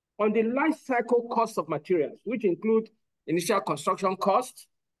on the life cycle cost of materials, which include initial construction costs,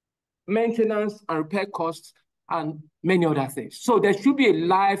 maintenance and repair costs, and many other things. So there should be a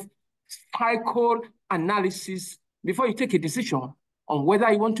life cycle analysis before you take a decision on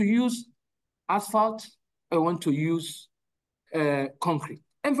whether you want to use asphalt or you want to use concrete.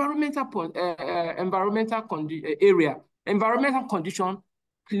 Environmental condition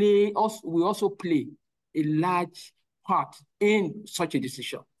will also play a large part in such a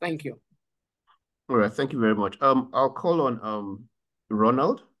decision. Thank you. All right, thank you very much. I'll call on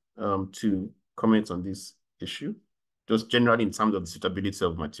Ronald to comment on this issue, just generally in terms of the suitability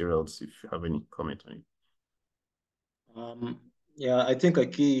of materials, if you have any comment on it. Yeah, I think a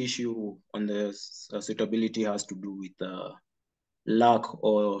key issue on the suitability has to do with the lack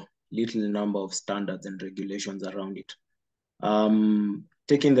or little number of standards and regulations around it.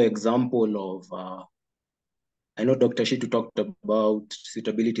 Taking the example of, I know Dr. Shitu talked about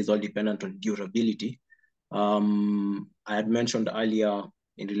suitability is all dependent on durability. I had mentioned earlier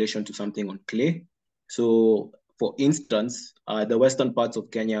in relation to something on clay. So for instance, the western parts of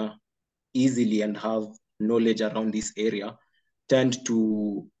Kenya easily and have knowledge around this area tend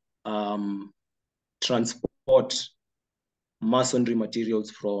to transport masonry materials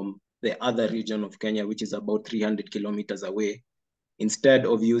from the other region of Kenya, which is about 300 kilometers away, instead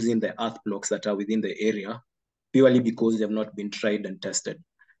of using the earth blocks that are within the area, purely because they have not been tried and tested.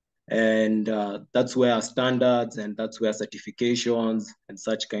 And that's where standards and that's where certifications and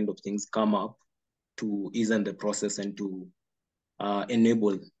such kind of things come up to ease in the process and to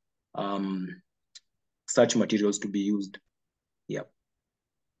enable such materials to be used. Yeah.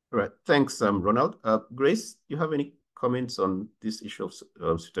 All right. Thanks, Ronald. Grace, you have any comments on this issue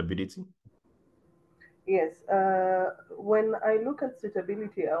of suitability? Yes. When I look at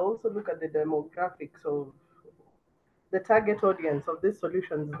suitability, I also look at the demographics of the target audience of these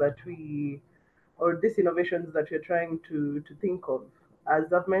solutions that we, or these innovations that we're trying to think of.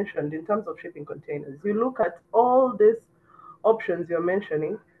 As I've mentioned, in terms of shipping containers, you look at all these options you're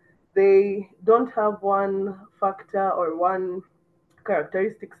mentioning, they don't have one factor or one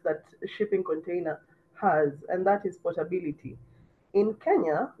characteristics that a shipping container has, and that is portability. In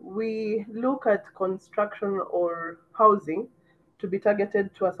Kenya, we look at construction or housing to be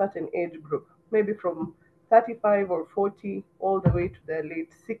targeted to a certain age group, maybe from 35 or 40 all the way to their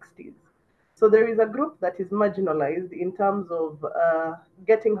late 60s. So there is a group that is marginalized in terms of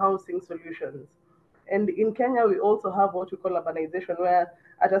getting housing solutions. And in Kenya, we also have what we call urbanization, where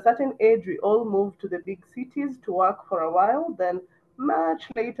at a certain age, we all move to the big cities to work for a while. Then, much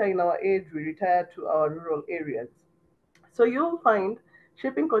later in our age, we retire to our rural areas. So you'll find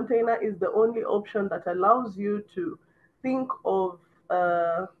shipping container is the only option that allows you to think of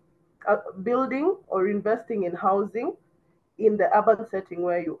building or investing in housing in the urban setting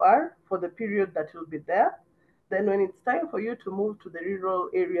where you are for the period that you'll be there. Then, when it's time for you to move to the rural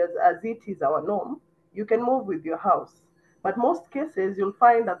areas, as it is our norm, you can move with your house. But most cases, you'll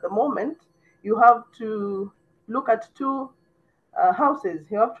find at the moment you have to look at two houses.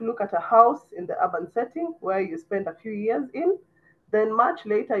 You have to look at a house in the urban setting where you spend a few years in. Then, much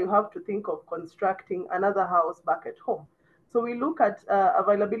later, you have to think of constructing another house back at home. So, we look at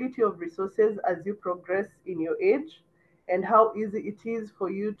availability of resources as you progress in your age and how easy it is for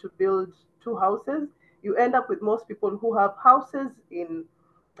you to build two houses. You end up with most people who have houses in,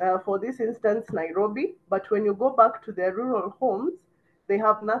 for this instance, Nairobi, but when you go back to their rural homes, they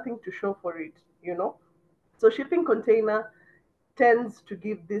have nothing to show for it, you know. So shipping container tends to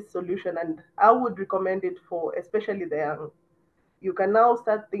give this solution, and I would recommend it for especially the young. You can now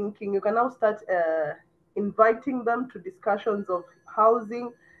start thinking, you can now start inviting them to discussions of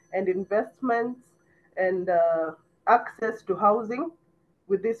housing and investments and access to housing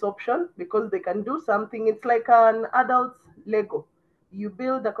with this option, because they can do something. It's like an adult's Lego. You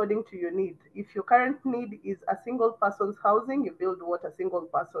build according to your need. If your current need is a single person's housing, you build what a single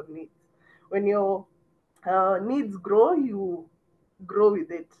person needs. When your needs grow, you grow with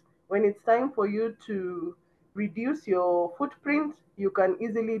it. When it's time for you to reduce your footprint, you can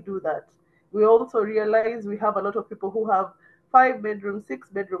easily do that. We also realize we have a lot of people who have 5 bedroom, 6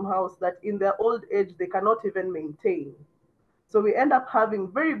 bedroom house that in their old age they cannot even maintain. So we end up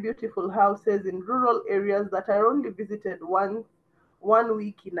having very beautiful houses in rural areas that are only visited one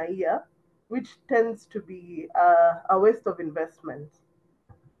week in a year, which tends to be a waste of investment.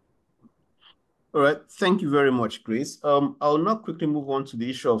 All right, thank you very much, Grace. I'll now quickly move on to the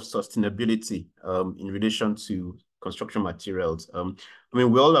issue of sustainability in relation to construction materials. I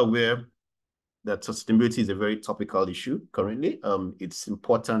mean, we're all aware that sustainability is a very topical issue currently. It's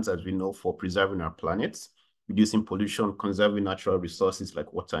important, as we know, for preserving our planet, reducing pollution, conserving natural resources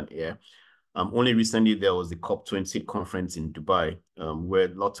like water and air. Only recently, there was the COP20 conference in Dubai, where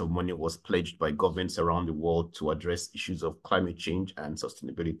lots of money was pledged by governments around the world to address issues of climate change and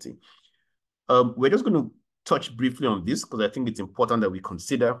sustainability. We're just going to touch briefly on this because I think it's important that we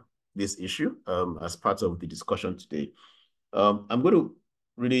consider this issue as part of the discussion today. I'm going to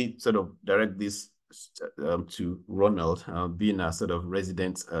really sort of direct this to Ronald, being a sort of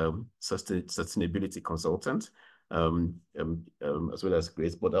resident sustainability consultant, as well as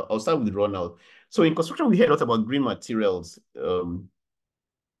Grace. But I'll start with Ronald. So in construction, we hear a lot about green materials.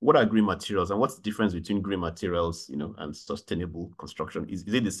 What are green materials, and what's the difference between green materials, you know, and sustainable construction? Is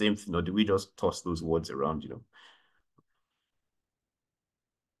it the same thing, or do we just toss those words around, you know?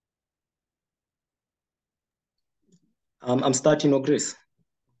 I'm starting, or Grace?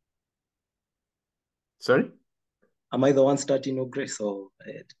 Sorry? Am I the one starting, or Grace? Or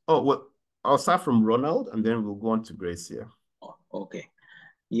oh, well, I'll start from Ronald, and then we'll go on to Grace here. Oh, okay.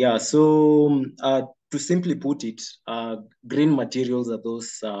 Yeah, so to simply put it, green materials are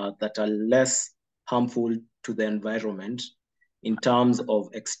those that are less harmful to the environment in terms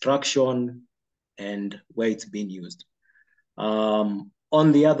of extraction and where it's being used. On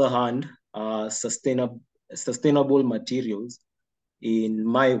the other hand, sustainable materials, in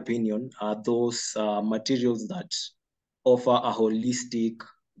my opinion, are those materials that offer a holistic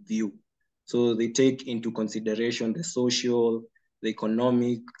view. So they take into consideration the social, the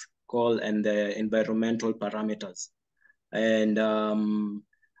economical, and the environmental parameters. And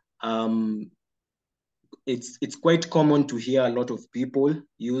it's quite common to hear a lot of people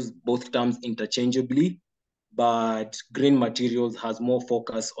use both terms interchangeably, but green materials has more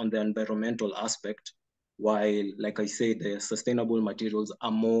focus on the environmental aspect, while, like I said, the sustainable materials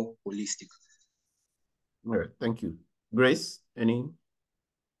are more holistic. All right, thank you. Grace, any?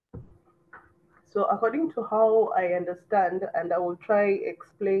 So according to how I understand, and I will try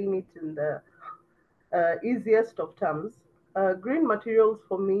explain it in the easiest of terms, green materials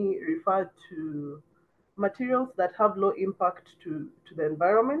for me refer to materials that have low impact to the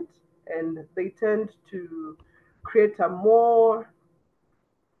environment, and they tend to create a more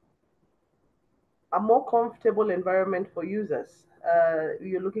comfortable environment for users.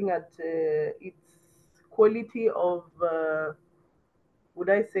 You're looking at its quality of, would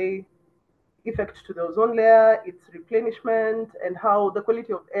I say, effect to the ozone layer, its replenishment, and how the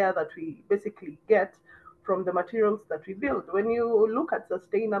quality of air that we basically get from the materials that we build. When you look at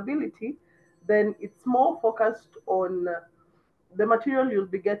sustainability, then it's more focused on the material you'll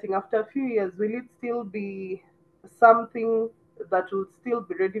be getting after a few years. Will it still be something that will still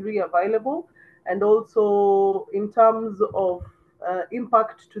be readily available? And also in terms of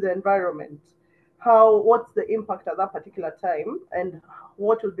impact to the environment, what's the impact at that particular time, and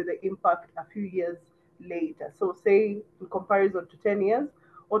what will be the impact a few years later? So say in comparison to 10 years,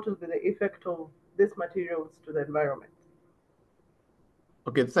 what will be the effect of these materials to the environment?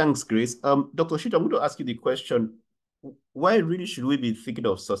 Okay, thanks, Grace. Dr. Shit, I'm going to ask you the question, why really should we be thinking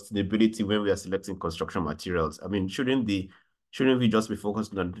of sustainability when we are selecting construction materials? I mean, shouldn't we just be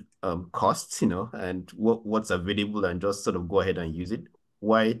focused on costs, and what's available and just sort of go ahead and use it?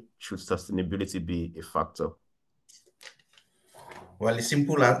 Why should sustainability be a factor? Well, the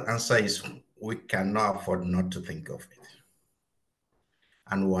simple answer is we cannot afford not to think of it.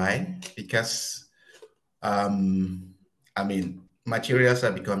 And why? Because, materials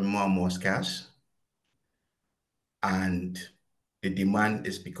are becoming more and more scarce, and the demand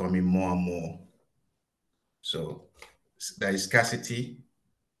is becoming more and more. So there is scarcity,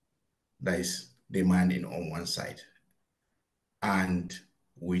 there is demanding on one side. And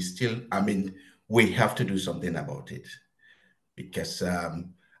we have to do something about it. Because,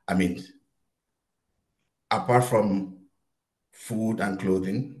 apart from food and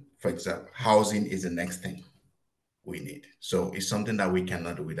clothing, for example, housing is the next thing we need. So it's something that we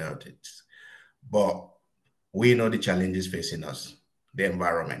cannot do without it. But we know the challenges facing us, the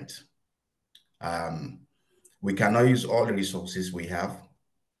environment. We cannot use all the resources we have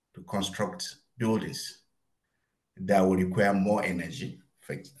to construct buildings that will require more energy,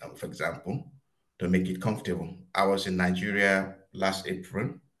 for example, to make it comfortable. I was in Nigeria last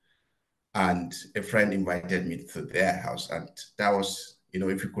April, and a friend invited me to their house. And that was,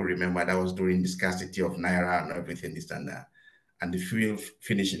 if you could remember, that was during the scarcity of Naira and everything, this and that. And the fuel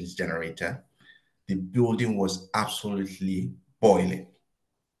finishing its generator, the building was absolutely boiling.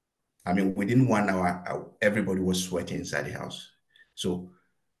 I mean, within 1 hour, everybody was sweating inside the house. So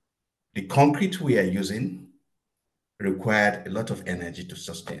the concrete we are using required a lot of energy to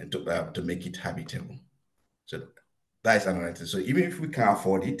sustain, to make it habitable. So that is another thing. So even if we can't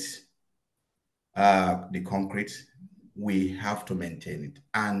afford it, the concrete, we have to maintain it.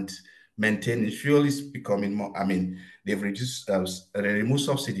 And maintaining fuel is becoming more, they've reduced, they removed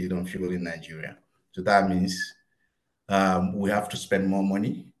subsidy on fuel in Nigeria. So that means we have to spend more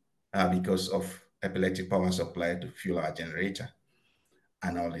money because of epileptic power supply to fuel our generator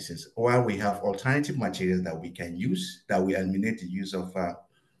and all this is. While we have alternative materials that we can use, that will eliminate the use of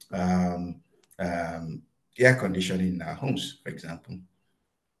air conditioning in our homes, for example.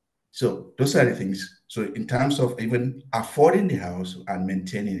 So those are the things. So in terms of even affording the house and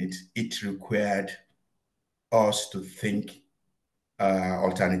maintaining it, it required us to think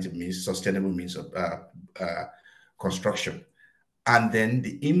alternative means, sustainable means of construction. And then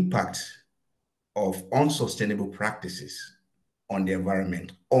the impact of unsustainable practices on the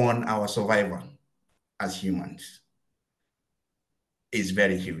environment, on our survival as humans is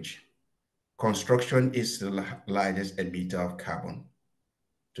very huge. Construction is the largest emitter of carbon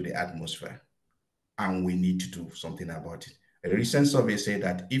to the atmosphere, and we need to do something about it. A recent survey said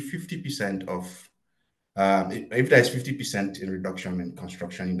that if 50% of, if there's 50% in reduction in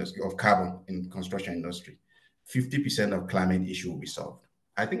construction industry, of carbon in construction industry, 50% of climate issue will be solved.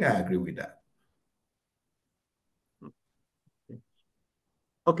 I think I agree with that.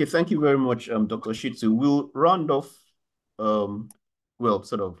 Okay, thank you very much, Dr. Shitsu. We'll round off,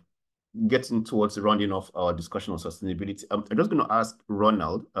 sort of getting towards the rounding off our discussion on sustainability. I'm just going to ask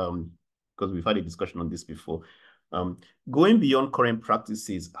Ronald, because we've had a discussion on this before. Going beyond current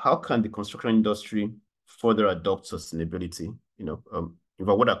practices, how can the construction industry further adopt sustainability, in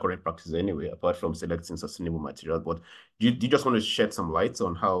fact, what are correct practices anyway, apart from selecting sustainable materials? But do you just want to shed some light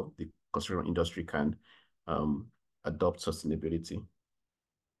on how the construction industry can adopt sustainability?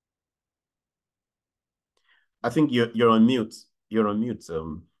 I think you're on mute. You're on mute.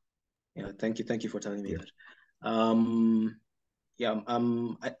 Yeah, thank you for telling me that.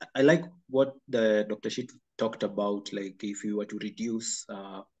 I like what the Dr. Shit talked about. Like, if you were to reduce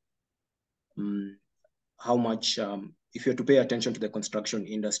how much, if you were to pay attention to the construction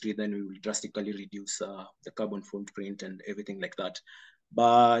industry, then we will drastically reduce the carbon footprint and everything like that.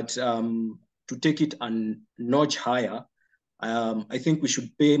 But to take it a notch higher, I think we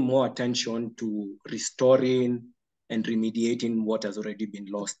should pay more attention to restoring and remediating what has already been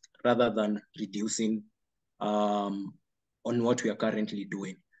lost, rather than reducing on what we are currently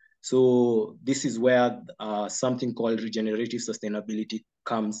doing. So this is where something called regenerative sustainability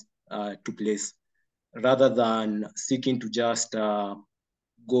comes to place, rather than seeking to just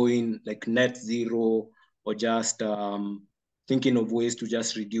going like net zero, or just thinking of ways to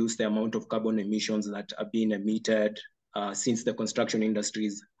just reduce the amount of carbon emissions that are being emitted. Since the construction industry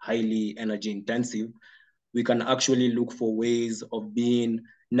is highly energy intensive, we can actually look for ways of being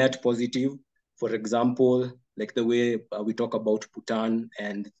net positive. For example, like the way we talk about Bhutan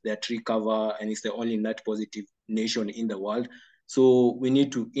and their tree cover, and it's the only net positive nation in the world. So we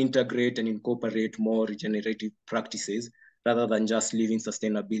need to integrate and incorporate more regenerative practices, rather than just leaving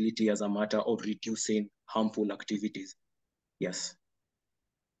sustainability as a matter of reducing harmful activities. Yes.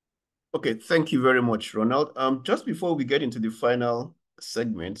 Okay, thank you very much, Ronald. Just before we get into the final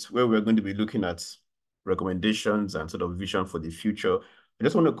segment, where we're going to be looking at recommendations and sort of vision for the future, I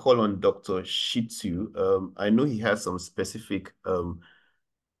just want to call on Dr. Shitu. I know he has some specific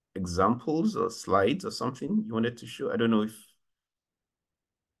examples or slides or something you wanted to show. I don't know if...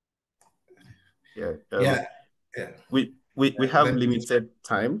 Yeah. We have limited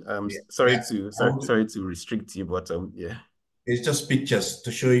time. Sorry to restrict you, but yeah. It's just pictures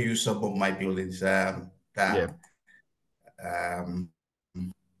to show you some of my buildings. Okay,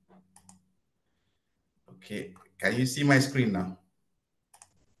 can you see my screen now?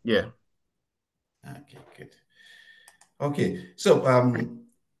 Yeah. Okay, good. Okay, so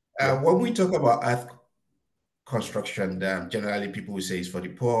when we talk about earth construction, generally people will say it's for the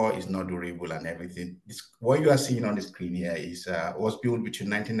poor, it's not durable and everything. What you are seeing on the screen here is was built between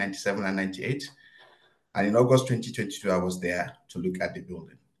 1997 and 98. And in August 2022, I was there to look at the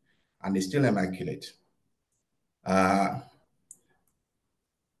building, and it's still immaculate.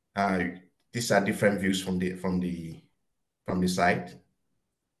 These are different views from the site.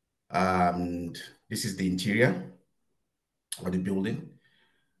 This is the interior of the building,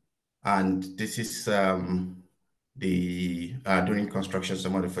 and this is during construction,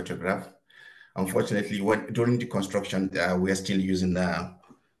 some of the photograph. Unfortunately, during the construction, we are still using the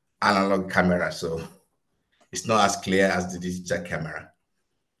analog camera, so it's not as clear as the digital camera.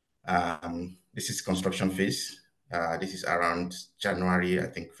 This is construction phase. This is around January, I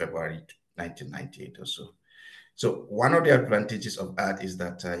think February 1998 or so. So one of the advantages of art is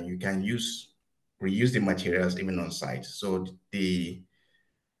that you can reuse the materials even on site. So the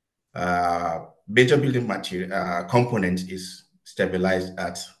major building material component is stabilized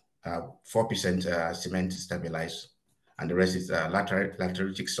at 4% cement stabilized, and the rest is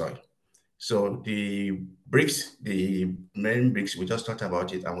lateritic soil. So the bricks, the main bricks, we just talked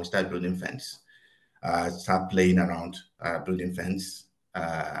about it, and we start building fence. Start playing around building fence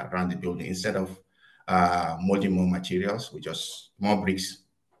around the building. Instead of molding more materials, more bricks,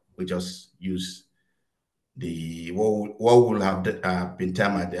 we just use what will have been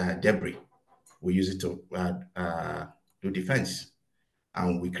termed debris. We use it to do defense,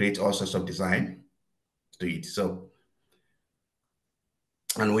 and we create all sorts of design to it. So,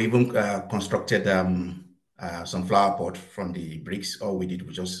 and we even constructed some flower pot from the bricks. All we did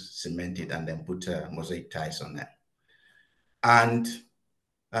was just cement it and then put mosaic tiles on that. And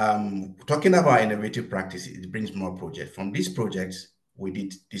talking about innovative practices, it brings more projects. From these projects, we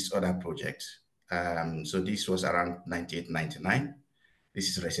did this other project. So this was around 98, 99. This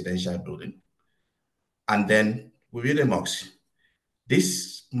is a residential building. And then we built a mosque.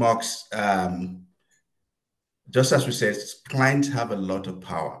 This mosque, just as we said, clients have a lot of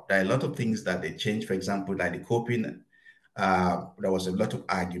power. There are a lot of things that they change. For example, like the coping, there was a lot of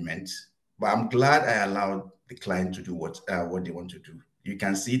arguments, but I'm glad I allowed the client to do what they want to do. You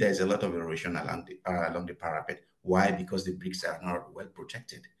can see there's a lot of erosion along the parapet. Why? Because the bricks are not well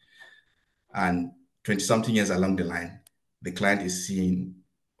protected. And 20-something years along the line, the client is seeing,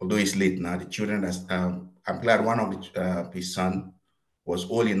 although it's late now, the children, I'm glad one of his son was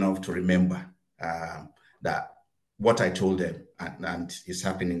old enough to remember that what I told them, and it's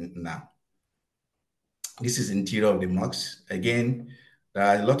happening now. This is interior of the mosque. Again, there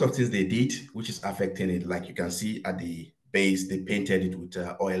are a lot of things they did which is affecting it. Like you can see at the base, they painted it with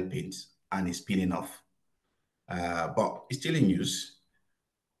oil paint and it's peeling off. But it's still in use.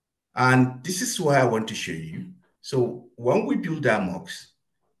 And this is why I want to show you. So when we build our mosques,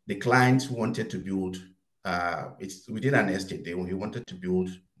 the clients wanted to build, it's within an estate, he wanted to build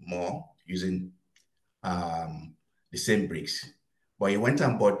more using the same bricks, but he went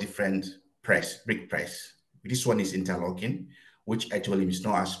and bought different brick press. This one is interlocking, which actually is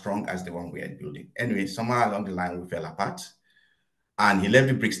not as strong as the one we are building. Anyway, somewhere along the line, we fell apart and he left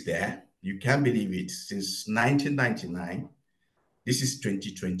the bricks there. You can't believe it. Since 1999, this is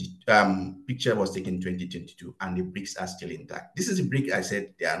 2020. Picture was taken in 2022 and the bricks are still intact. This is a brick I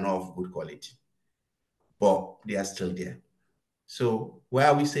said they are not of good quality, but they are still there. So why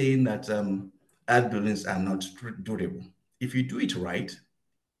are we saying that art buildings are not durable? If you do it right,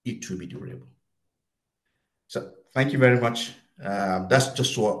 it will be durable. So thank you very much. That's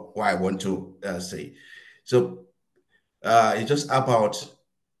just what I want to say. So it's just about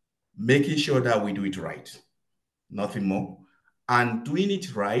making sure that we do it right, nothing more. And doing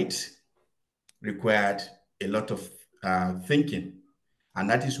it right required a lot of thinking. And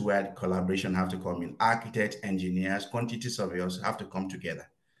that is where collaboration have to come in. Architects, engineers, quantity surveyors have to come together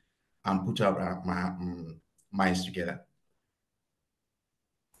and put our minds together.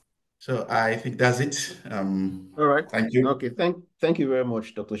 So I think that's it. All right. Thank you. Okay. Thank you very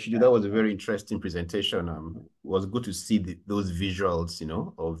much, Dr. Shidu. That was a very interesting presentation. It was good to see those visuals,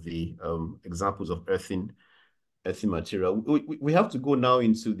 of the examples of earthing material. We have to go now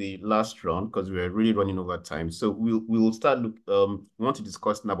into the last round because we're really running over time. So we'll start. We want to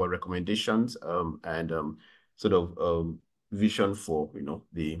discuss now about recommendations and sort of vision for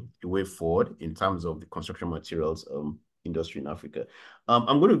the way forward in terms of the construction materials industry in Africa.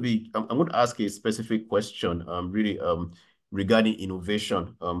 I'm going to ask a specific question really regarding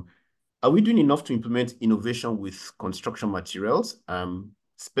innovation. Are we doing enough to implement innovation with construction materials?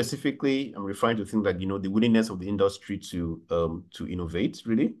 Specifically, I'm referring to things like the willingness of the industry to innovate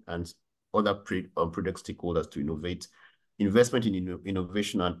really, and other product stakeholders to innovate, investment in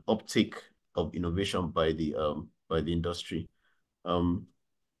innovation and uptake of innovation by the industry.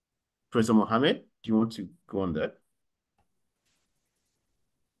 Professor Mohammed, do you want to go on that?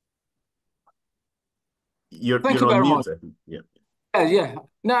 Thank you very much. Yeah. Yeah.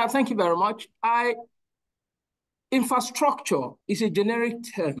 No, thank you very much. Infrastructure is a generic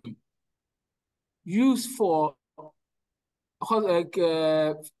term used for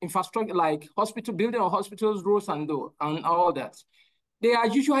infrastructure like hospital building or hospitals, roads, and all that. They are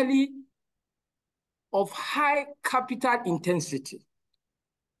usually of high capital intensity.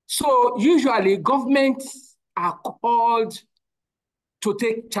 So usually governments are called to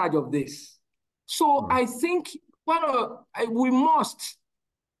take charge of this. So I think we must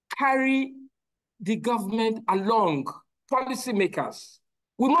carry the government along, policymakers.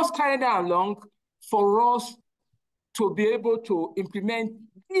 We must carry them along for us to be able to implement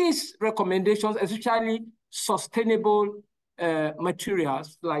these recommendations, especially sustainable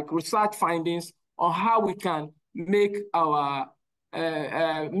materials, like research findings on how we can make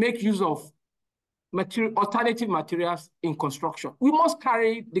make use of alternative materials in construction. We must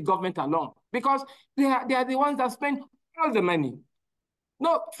carry the government along because they are the ones that spend all the money.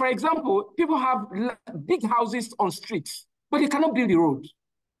 No, for example, people have big houses on streets, but they cannot build the roads.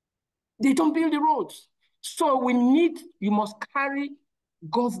 They don't build the roads. So you must carry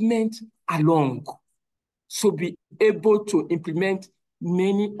government along to be able to implement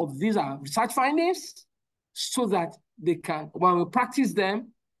many of these research findings so that they can, when we practice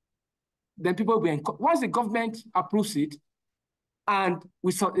them, then people will be, once the government approves it and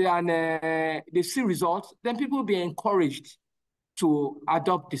they see results, then people will be encouraged to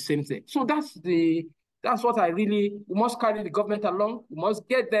adopt the same thing. So that's what we must carry the government along. We must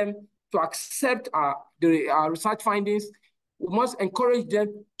get them to accept our research findings. We must encourage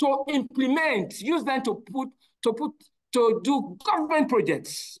them to implement, use them to do government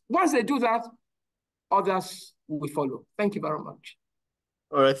projects. Once they do that, others will follow. Thank you very much.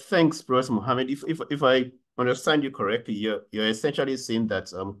 All right, thanks, Professor Mohammed. If I understand you correctly, you're essentially saying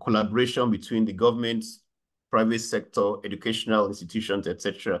that collaboration between the government, private sector, educational institutions,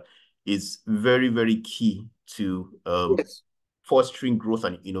 etc., is very, very key to yes, fostering growth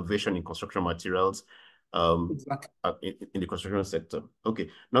and innovation in construction materials exactly. in the construction sector. Okay,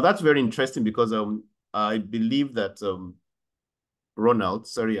 now that's very interesting because I believe that Ronald,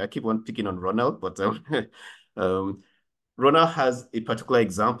 sorry, I keep on picking on Ronald, but Ronald has a particular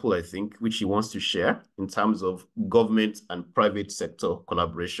example, I think, which he wants to share in terms of government and private sector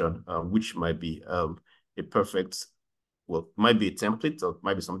collaboration, which might be a perfect, well, might be a template or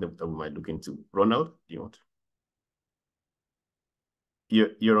might be something that we might look into. Ronald, do you want?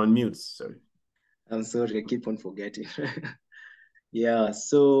 You're on mute, sorry. I'm sorry, I keep on forgetting. Yeah,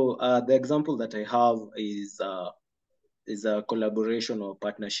 so the example that I have is a collaboration or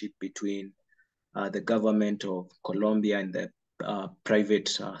partnership between the government of Colombia and the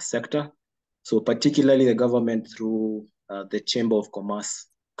private sector. So particularly the government through the Chamber of Commerce,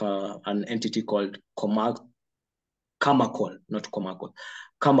 an entity called Camacol, not Comacol,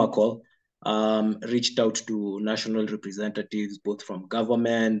 Camacol, reached out to national representatives, both from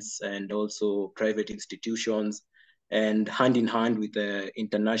governments and also private institutions, and hand in hand with the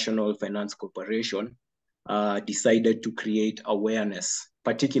International Finance Corporation, decided to create awareness,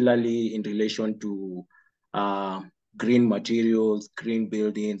 particularly in relation to green materials, green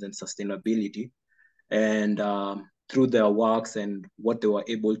buildings, and sustainability. And through their works and what they were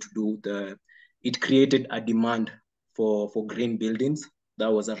able to do, it created a demand for green buildings.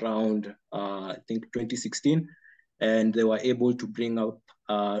 That was around, I think, 2016. And they were able to bring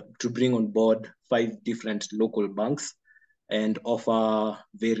on board 5 different local banks and offer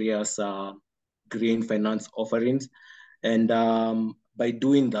various green finance offerings. And by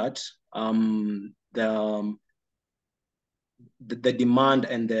doing that, the demand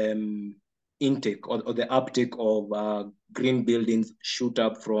and the intake or the uptake of green buildings shoot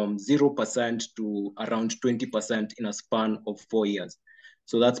up from 0% to around 20% in a span of 4 years.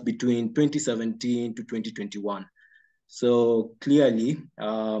 So that's between 2017 to 2021. So clearly,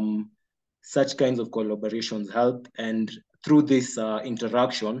 such kinds of collaborations help. And through this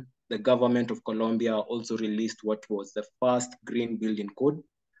interaction, the government of Colombia also released what was the first green building code.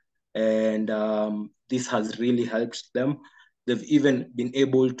 And this has really helped them. They've even been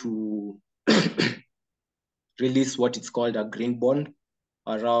able to release what it's called a green bond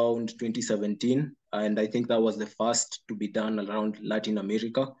around 2017. And I think that was the first to be done around Latin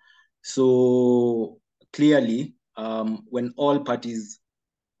America. So clearly, when all parties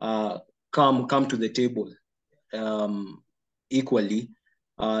come to the table equally,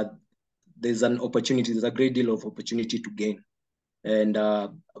 there's a great deal of opportunity to gain. And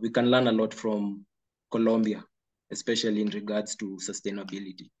we can learn a lot from Colombia, especially in regards to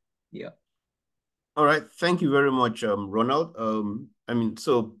sustainability. Yeah. All right, thank you very much, Ronald.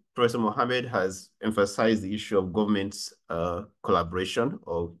 So Professor Mohammed has emphasized the issue of government collaboration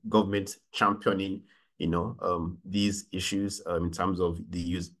or government championing, these issues in terms of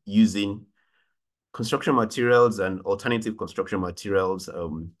the using construction materials and alternative construction materials,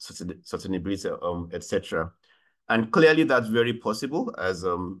 sustainability, etc. And clearly that's very possible, as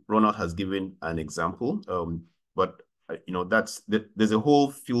Ronald has given an example. But there's a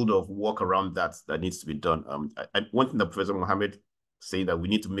whole field of work around that needs to be done. One thing that Professor Mohammed say that we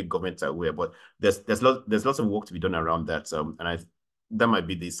need to make government aware, but there's lots of work to be done around that. That might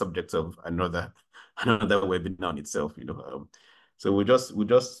be the subject of another webinar in itself. So we'll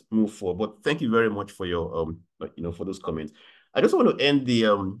just move forward. But thank you very much for your for those comments. I just want to end the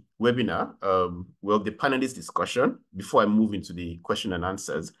webinar, the panelist discussion before I move into the question and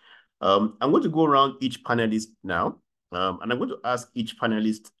answers. I'm going to go around each panelist now, and I'm going to ask each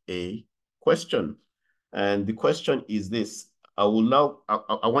panelist a question. And the question is this: I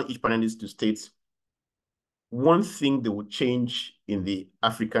want each panelist to state one thing they would change in the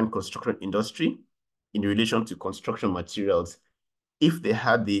African construction industry in relation to construction materials if they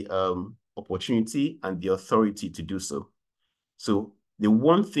had the opportunity and the authority to do so. So the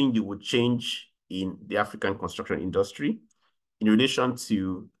one thing you would change in the African construction industry in relation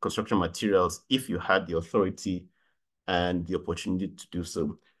to construction materials if you had the authority and the opportunity to do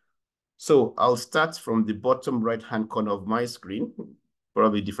so. So I'll start from the bottom right-hand corner of my screen,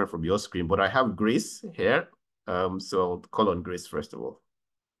 probably different from your screen, but I have Grace here. So I'll call on Grace first of all.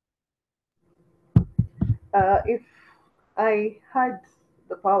 If I had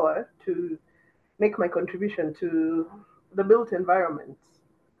the power to make my contribution to the built environment,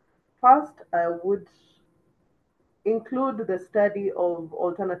 first I would include the study of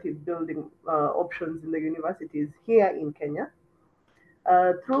alternative building options in the universities here in Kenya.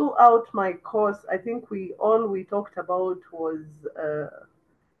 Throughout my course, I think all we talked about was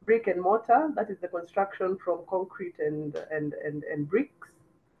brick and mortar, that is the construction from concrete and bricks.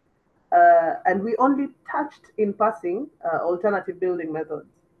 And we only touched in passing alternative building methods.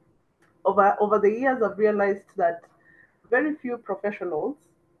 Over the years, I've realized that very few professionals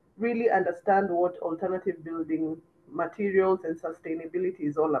really understand what alternative building materials and sustainability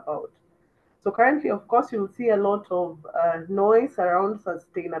is all about. So currently, of course, you'll see a lot of noise around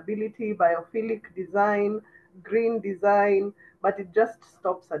sustainability, biophilic design, green design, but it just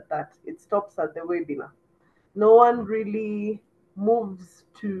stops at that. It stops at the webinar. No one really moves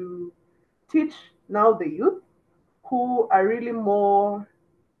to teach now the youth who are really more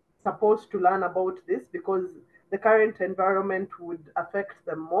supposed to learn about this because the current environment would affect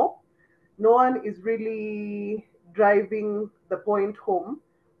them more. No one is really driving the point home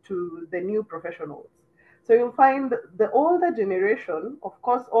to the new professionals. So you'll find the older generation, of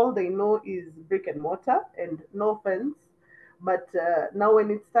course, all they know is brick and mortar and no fence. But now, when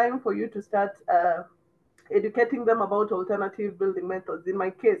it's time for you to start educating them about alternative building methods. In my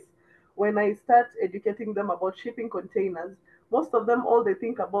case, when I start educating them about shipping containers, most of them, all they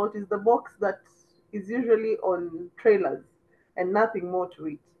think about is the box that is usually on trailers and nothing more to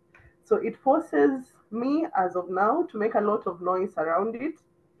it. So it forces me, as of now, to make a lot of noise around it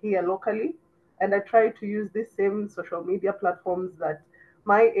here locally. And I try to use these same social media platforms that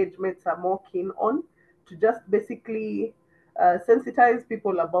my age mates are more keen on to just basically sensitize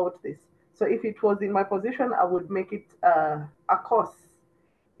people about this. So if it was in my position, I would make it a course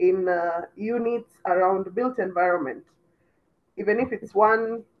in units around built environment, even if it's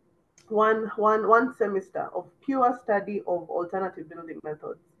one semester of pure study of alternative building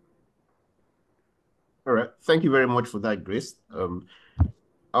methods. All right. Thank you very much for that, Grace.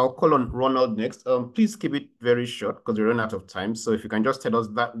 I'll call on Ronald next. Please keep it very short because we're running out of time. So if you can just tell us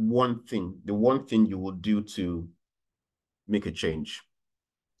that one thing, the one thing you will do to make a change.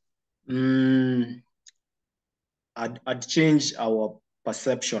 I'd change our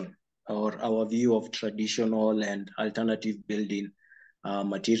perception or our view of traditional and alternative building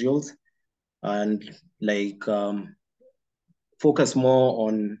materials, and focus more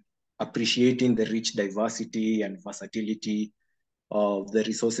on appreciating the rich diversity and versatility of the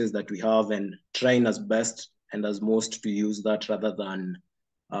resources that we have, and trying as best and as most to use that rather than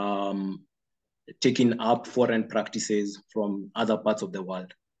taking up foreign practices from other parts of the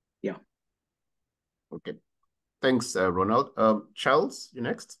world. Yeah. Okay. Thanks, Ronald. Charles, you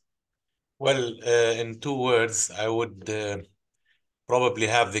next. Well, in 2 words, I would probably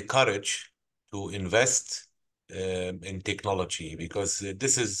have the courage to invest in technology, because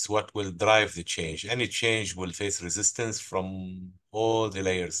this is what will drive the change. Any change will face resistance from all the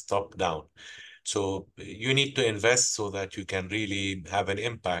layers, top down. So you need to invest so that you can really have an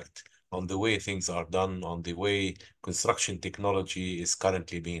impact on the way things are done, on the way construction technology is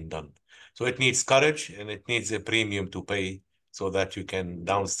currently being done. So it needs courage and it needs a premium to pay so that you can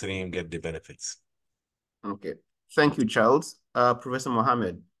downstream get the benefits. Okay. Thank you, Charles. Professor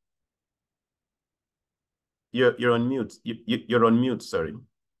Mohammed. You're on mute. You're on mute, sorry.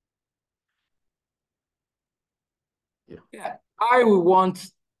 Yeah, I will want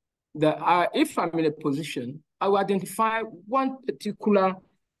if I'm in a position, I will identify one particular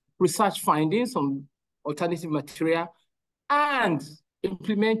research findings on alternative material and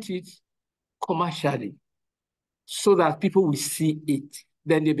implement it commercially so that people will see it.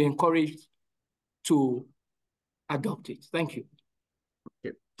 Then they'll be encouraged to adopt it. Thank you.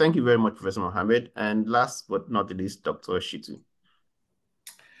 Okay. Thank you very much, Professor Mohammed. And last but not the least, Dr. Shitu.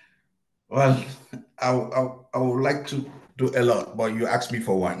 Well, I would like to do a lot, but you asked me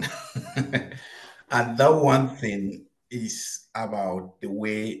for one. And that one thing is about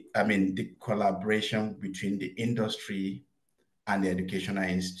the collaboration between the industry and the educational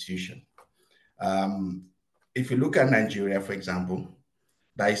institution. If you look at Nigeria, for example,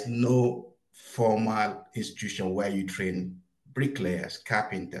 there is no formal institution where you train bricklayers,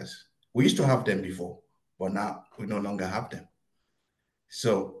 carpenters. We used to have them before, but now we no longer have them.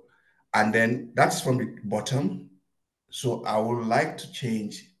 So, and then that's from the bottom. So I would like to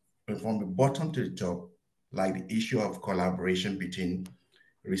change from the bottom to the top, like the issue of collaboration between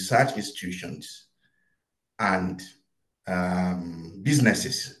research institutions and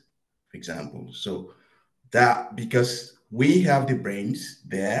businesses, for example. So that, because we have the brains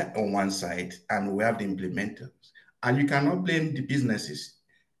there on one side and we have the implementers, and you cannot blame the businesses.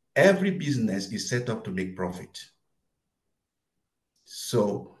 Every business is set up to make profit.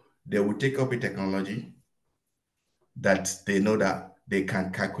 So they will take up a technology that they know that they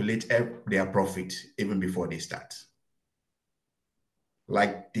can calculate their profit even before they start.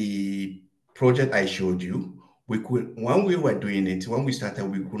 Like the project I showed you, when we were doing it, when we started,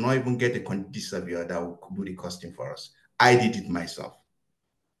 we could not even get a quantity surveyor that would do the costing for us. I did it myself.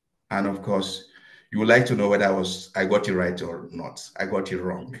 And of course, you would like to know whether I got it right or not. I got it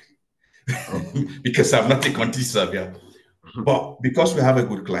wrong. Because I'm not a quantity surveyor. But because we have a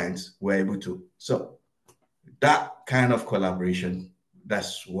good client, we're able to. So that kind of collaboration,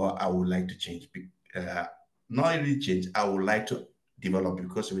 That's what I would like to change. Not really change, I would like to develop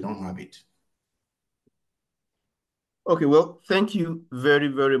because we don't have it. Okay, well, thank you very,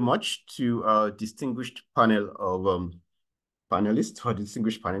 very much to our distinguished panel of panelists, or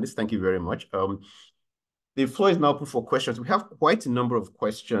distinguished panelists. Thank you very much. The floor is now open for questions. We have quite a number of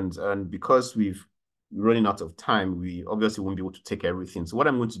questions, and because we're running out of time, we obviously won't be able to take everything. So what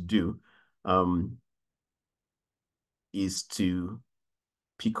I'm going to do is to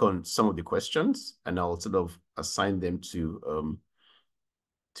pick on some of the questions, and I'll sort of assign them to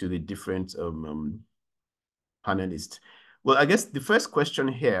the different panelists. Well, I guess the first question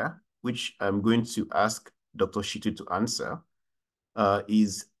here, which I'm going to ask Dr. Shitu to answer,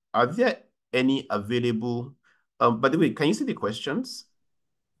 is, are there any available, by the way, can you see the questions?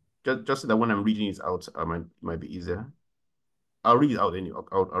 Just so that when I'm reading it out, it might be easier. I'll read it out anyway.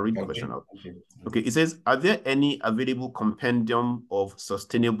 I'll read the question out. Okay, it says, are there any available compendium of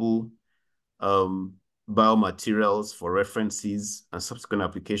sustainable biomaterials for references and subsequent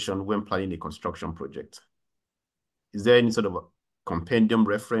application when planning a construction project? Is there any sort of a compendium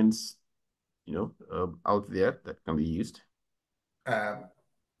reference, out there that can be used?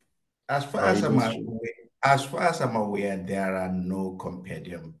 As far as I'm aware, there are no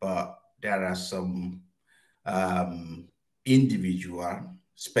compendium, but there are some individual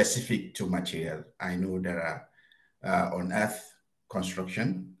specific to material. I know there are on earth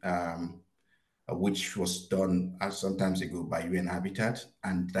construction, which was done some times ago by UN Habitat,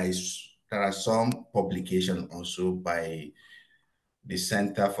 and there are some publication also by the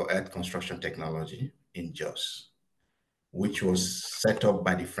Center for Earth Construction Technology in Jos, which was set up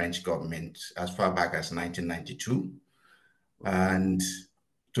by the French government as far back as 1992. And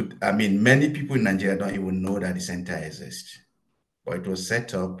many people in Nigeria don't even know that the center exists, but it was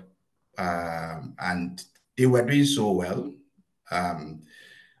set up and they were doing so well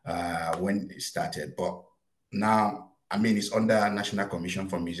when it started. But now, it's under National Commission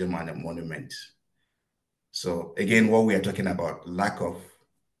for Museum and Monuments. So again, what we are talking about, lack of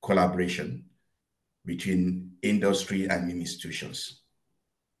collaboration between industry and institutions.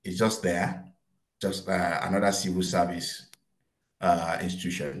 It's just there, just another civil service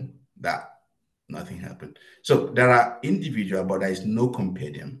institution that nothing happened. So there are individual, but there is no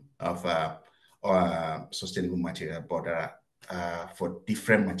compendium of sustainable material, but there are for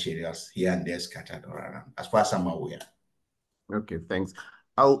different materials here and there scattered around, as far as I'm aware. Okay, thanks.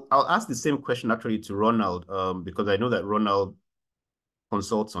 I'll ask the same question actually to Ronald, because I know that Ronald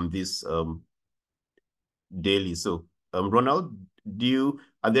consults on this daily. So, Ronald,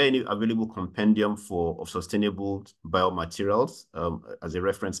 are there any available compendium of sustainable biomaterials as a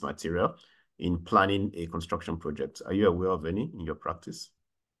reference material in planning a construction project? Are you aware of any in your practice?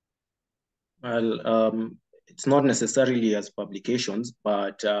 Well, it's not necessarily as publications,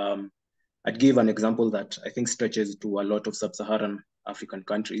 but I'd give an example that I think stretches to a lot of sub-Saharan African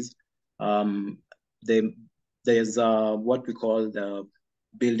countries. There's what we call the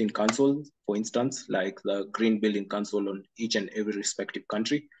building council, for instance, like the Green Building Council on each and every respective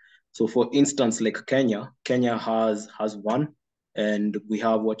country. So for instance, like Kenya has one, and we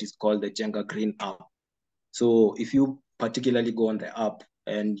have what is called the Jenga Green app. So if you particularly go on the app,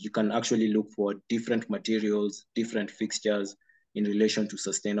 and you can actually look for different materials, different fixtures in relation to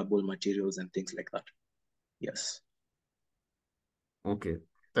sustainable materials and things like that. Yes. Okay,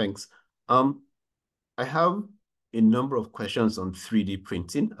 thanks. I have a number of questions on 3D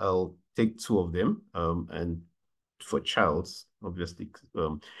printing. I'll take two of them, and for Charles, obviously.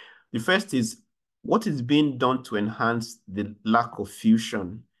 The first is, what is being done to enhance the lack of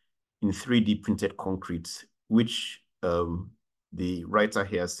fusion in 3D printed concrete, which the writer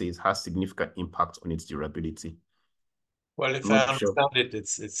here says has significant impact on its durability? Well, if I understand it,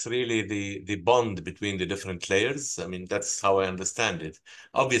 it's really the bond between the different layers. That's how I understand it.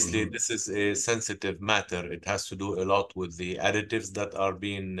 Obviously, this is a sensitive matter. It has to do a lot with the additives that are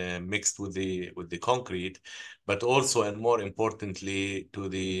being mixed with the concrete, but also, and more importantly, to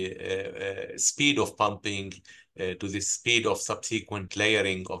the speed of pumping, to the speed of subsequent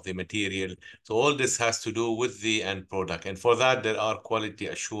layering of the material. So all this has to do with the end product. And for that, there are quality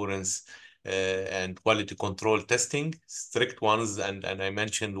assurance and quality control testing, strict ones, and I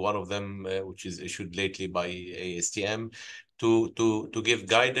mentioned one of them, which is issued lately by ASTM, to give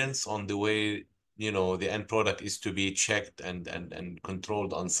guidance on the way the end product is to be checked and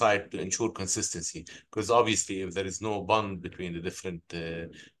controlled on site to ensure consistency. Because obviously, if there is no bond between the different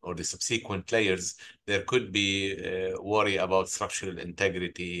or the subsequent layers, there could be worry about structural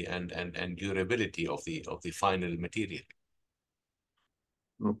integrity and durability of the final material.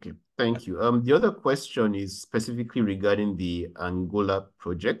 Okay, thank you. The other question is specifically regarding the Angola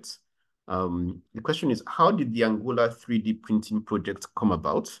project. The question is, how did the Angola 3D printing project come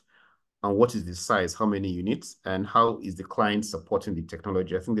about? And what is the size? How many units? And how is the client supporting the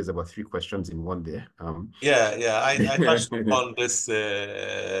technology? I think there's about 3 questions in one there. I touched upon this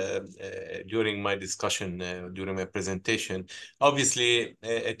during my discussion, during my presentation. Obviously,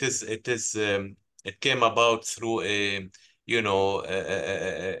 it came about through a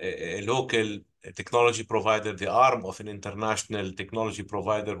local technology provider, the arm of an international technology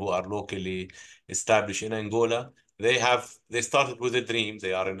provider who are locally established in Angola. They started with a dream.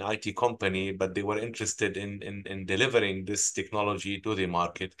 They are an IT company, but they were interested in delivering this technology to the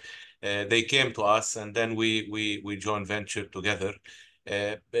market. They came to us, and then we joined venture together.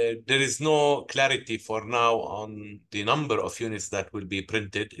 There is no clarity for now on the number of units that will be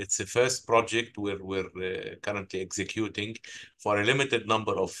printed. It's the first project we're currently executing for a limited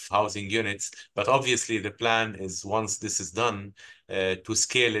number of housing units. But obviously, the plan is once this is done, to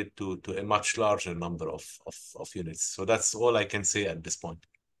scale it to a much larger number of units. So that's all I can say at this point.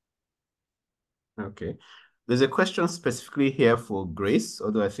 Okay. There's a question specifically here for Grace,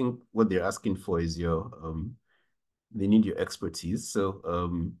 although I think what they're asking for is they need your expertise. So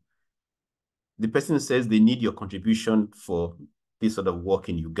the person says they need your contribution for this sort of work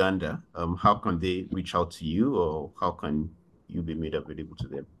in Uganda. How can they reach out to you, or how can you be made available to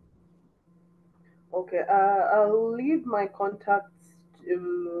them? Okay, I'll leave my contacts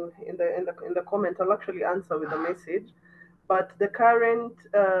in the comment. I'll actually answer with a message. But the current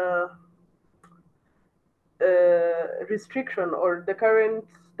restriction or the current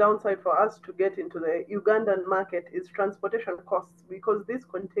downside for us to get into the Ugandan market is transportation costs, because these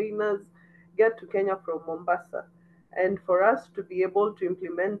containers get to Kenya from Mombasa. And for us to be able to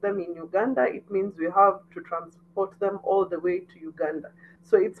implement them in Uganda, it means we have to transport them all the way to Uganda.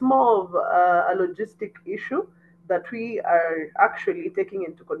 So it's more of a logistic issue that we are actually taking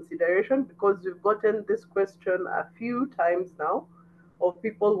into consideration, because we've gotten this question a few times now of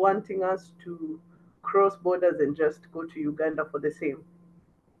people wanting us to cross borders and just go to Uganda for the same.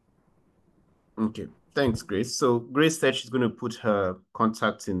 Okay, thanks, Grace. So Grace said she's going to put her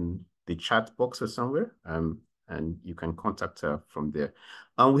contact in the chat box or somewhere, and you can contact her from there.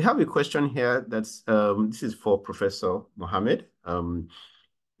 We have a question here that's this is for Professor Mohammed.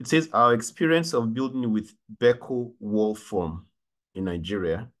 It says, our experience of building with Beko wall form in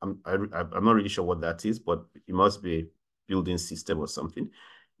Nigeria, I'm not really sure what that is, but it must be a building system or something,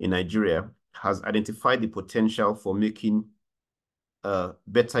 in Nigeria, has identified the potential for making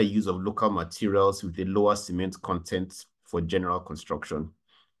better use of local materials with a lower cement content for general construction.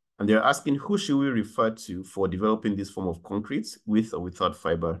 And they're asking, who should we refer to for developing this form of concrete with or without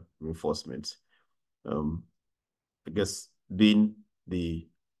fiber reinforcement? I guess being the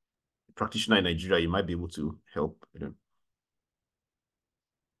practitioner in Nigeria, you might be able to help.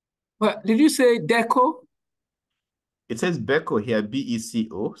 Well, did you say Deco? It says Beko here,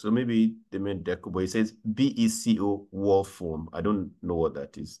 B-E-C-O. So maybe they meant Deco, but it says B-E-C-O wall form. I don't know what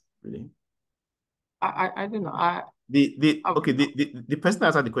that is, really. I don't know. The person that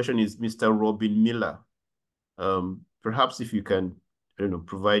answered the question is Mr. Robin Miller. Perhaps if you can,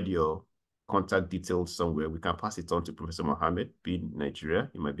 provide your contact details somewhere, we can pass it on to Professor Mohammed, being in Nigeria.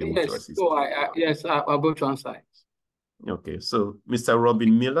 He might be able to assist. So yes, I'll go to answer. Okay, so Mr.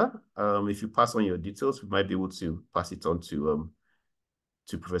 Robin Miller, if you pass on your details, we might be able to pass it on to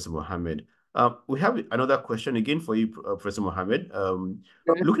Professor Mohammed. We have another question again for you, Professor Mohammed.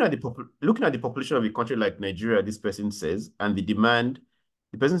 Looking at the population of a country like Nigeria, this person says, and the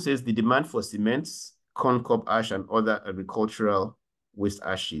person says the demand for cements, corn cob ash, and other agricultural waste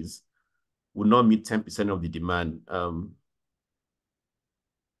ashes would not meet 10% of the demand. I'm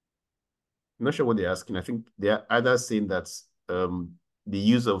not sure what they're asking. I think they're either saying that the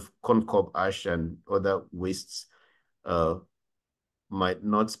use of corn cob ash and other wastes might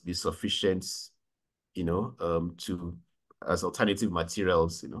not be sufficient, as alternative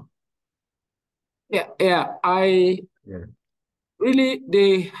materials, Yeah. Really,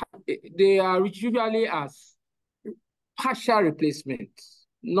 they are usually as partial replacement,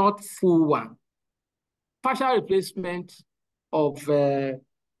 not full one. Partial replacement of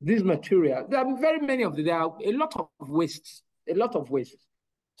this material. There are very many of them. There are a lot of wastes.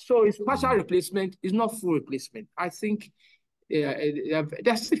 So it's partial replacement, it's not full replacement. I think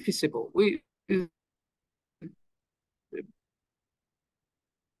that's feasible. So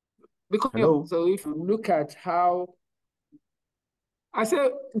if you look at how I say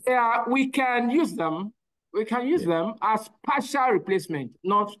we can use them. We can use them as partial replacement,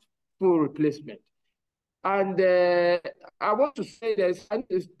 not full replacement. And I want to say there's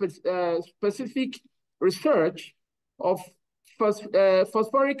specific research of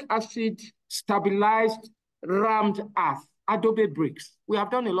phosphoric acid stabilized rammed earth, adobe bricks. We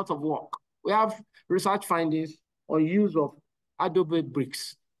have done a lot of work. We have research findings on use of adobe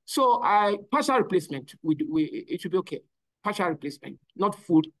bricks. So partial replacement, it should be okay. Partial replacement, not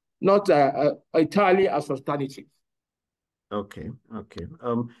food, not entirely as alternative. Okay.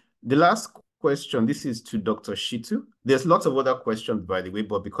 The last question, this is to Dr. Shitu. There's lots of other questions, by the way,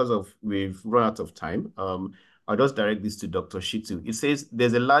 but because we've run out of time, I'll just direct this to Dr. Shitu. It says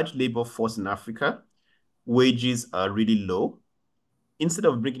there's a large labor force in Africa. Wages are really low. Instead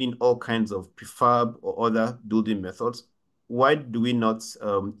of bringing in all kinds of prefab or other building methods, why do we not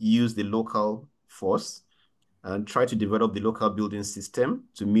use the local force and try to develop the local building system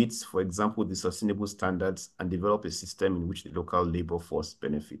to meet, for example, the sustainable standards and develop a system in which the local labor force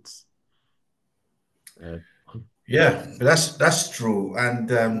benefits? Yeah, that's true. And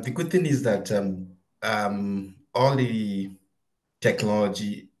the good thing is that all the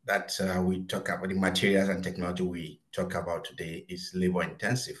technology that we talk about, the materials and technology we talk about today is labor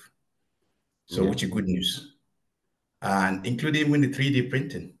intensive. So, which is good news. And including even the 3D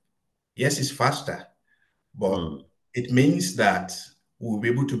printing. Yes, it's faster, but it means that we'll be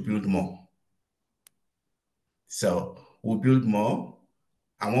able to build more. So we'll build more.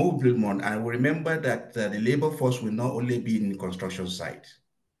 And when we build more, and we remember that the labor force will not only be in the construction site.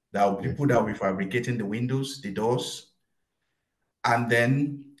 There will be people that will be fabricating the windows, the doors. And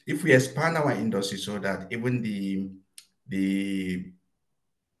then if we expand our industry so that even the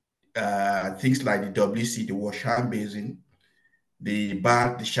things like the WC, the wash hand basin, the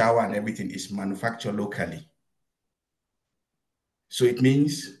bath, the shower, and everything is manufactured locally. So it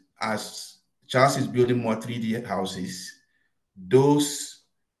means as Charles is building more 3D houses, those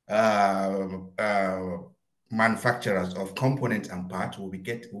manufacturers of components and parts will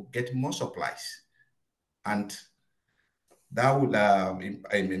get more supplies, and that will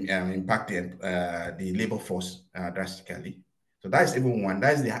impact the labor force drastically. So that's even one.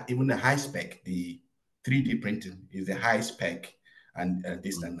 That's even the high spec. The 3D printing is the high spec, and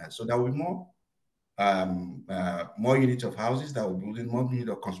this and that. So there will be more units of houses that we're building, more units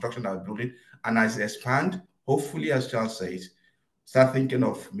of construction that we're building, and as it expand, hopefully, as Charles says, start thinking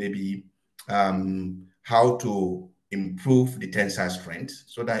of maybe how to improve the tensile strength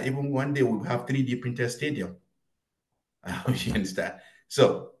so that even one day we'll have 3D printed stadium. You understand?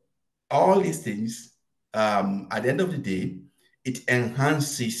 So all these things, at the end of the day, it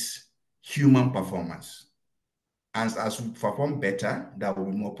enhances human performance. And as we perform better, there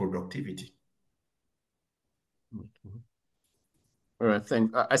will be more productivity. All right,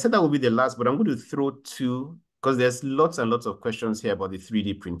 thanks. I said that will be the last, but I'm going to throw two, because there's lots and lots of questions here about the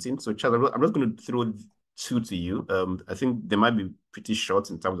 3D printing. So Charles, I'm just going to throw two to you. I think they might be pretty short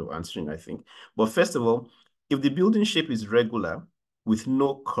in terms of answering, I think. But first of all, if the building shape is regular with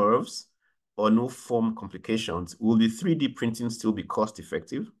no curves or no form complications, will the 3D printing still be cost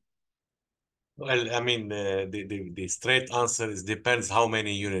effective? Well, I mean, the straight answer is depends how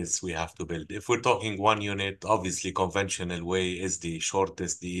many units we have to build. If we're talking one unit, obviously conventional way is the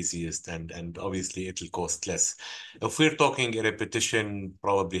shortest, the easiest, and obviously it'll cost less. If we're talking a repetition,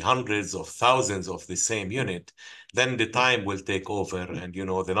 probably hundreds of thousands of the same unit, then the time will take over, and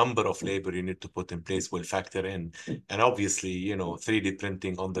the number of labor you need to put in place will factor in. And obviously, 3D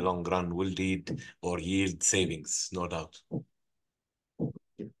printing on the long run will lead or yield savings, no doubt.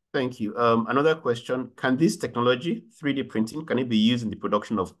 Thank you. Another question, can this technology, 3D printing, can it be used in the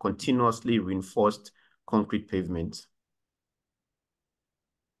production of continuously reinforced concrete pavement?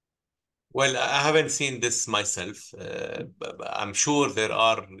 Well, I haven't seen this myself. But I'm sure there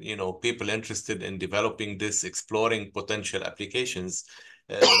are, people interested in developing this, exploring potential applications,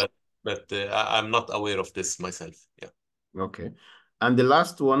 but I'm not aware of this myself. Yeah. Okay. And the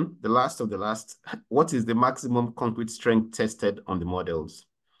last one, the last of the last, what is the maximum concrete strength tested on the models?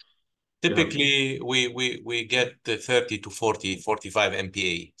 Typically, we get 30 to 40, 45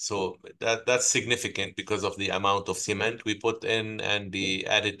 MPa. So that's significant because of the amount of cement we put in and the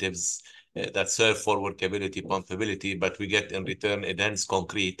additives that serve for workability, pumpability, but we get in return a dense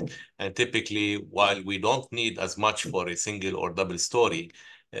concrete. And typically, while we don't need as much for a single or double story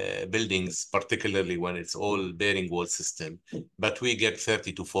buildings, particularly when it's all bearing wall system, but we get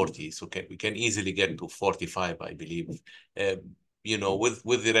 30 to 40. So we can easily get to 45, I believe.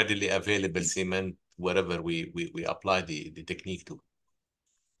 With the readily available cement, wherever we apply the technique to.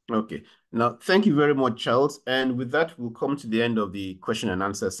 Okay. Now, thank you very much, Charles. And with that, we'll come to the end of the question and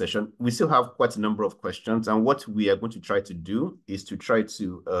answer session. We still have quite a number of questions. And what we are going to try to do is to try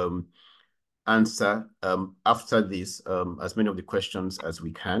to answer after this as many of the questions as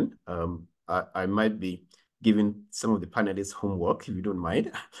we can. I might be giving some of the panelists homework, if you don't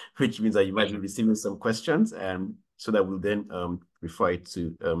mind, which means that you might be receiving some questions, and so that we'll then refer it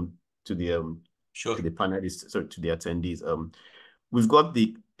to the panelists, sorry, to the attendees. We've got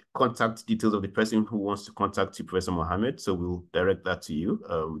the contact details of the person who wants to contact you, Professor Mohammed, so we'll direct that to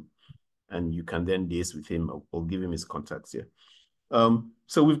you, and you can then liaise with him or give him his contacts here.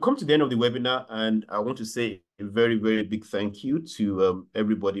 So we've come to the end of the webinar, and I want to say a very, very big thank you to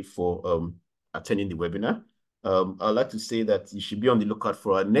everybody for attending the webinar. I'd like to say that you should be on the lookout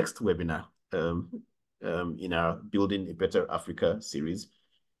for our next webinar in our Building a Better Africa series.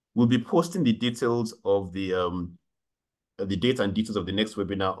 We'll be posting the details of the date and details of the next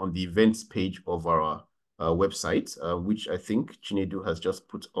webinar on the events page of our website, which I think Chinedu has just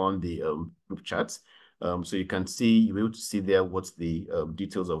put on the group chat. So you can see, you'll be able to see there what the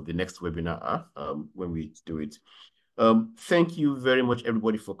details of the next webinar are when we do it. Thank you very much,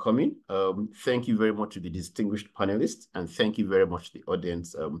 everybody, for coming. Thank you very much to the distinguished panelists, and thank you very much to the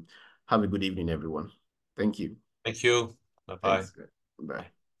audience. Have a good evening, everyone. Thank you. Thank you. Bye-bye. Bye.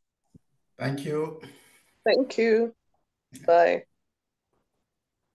 Thank you. Thank you. Bye.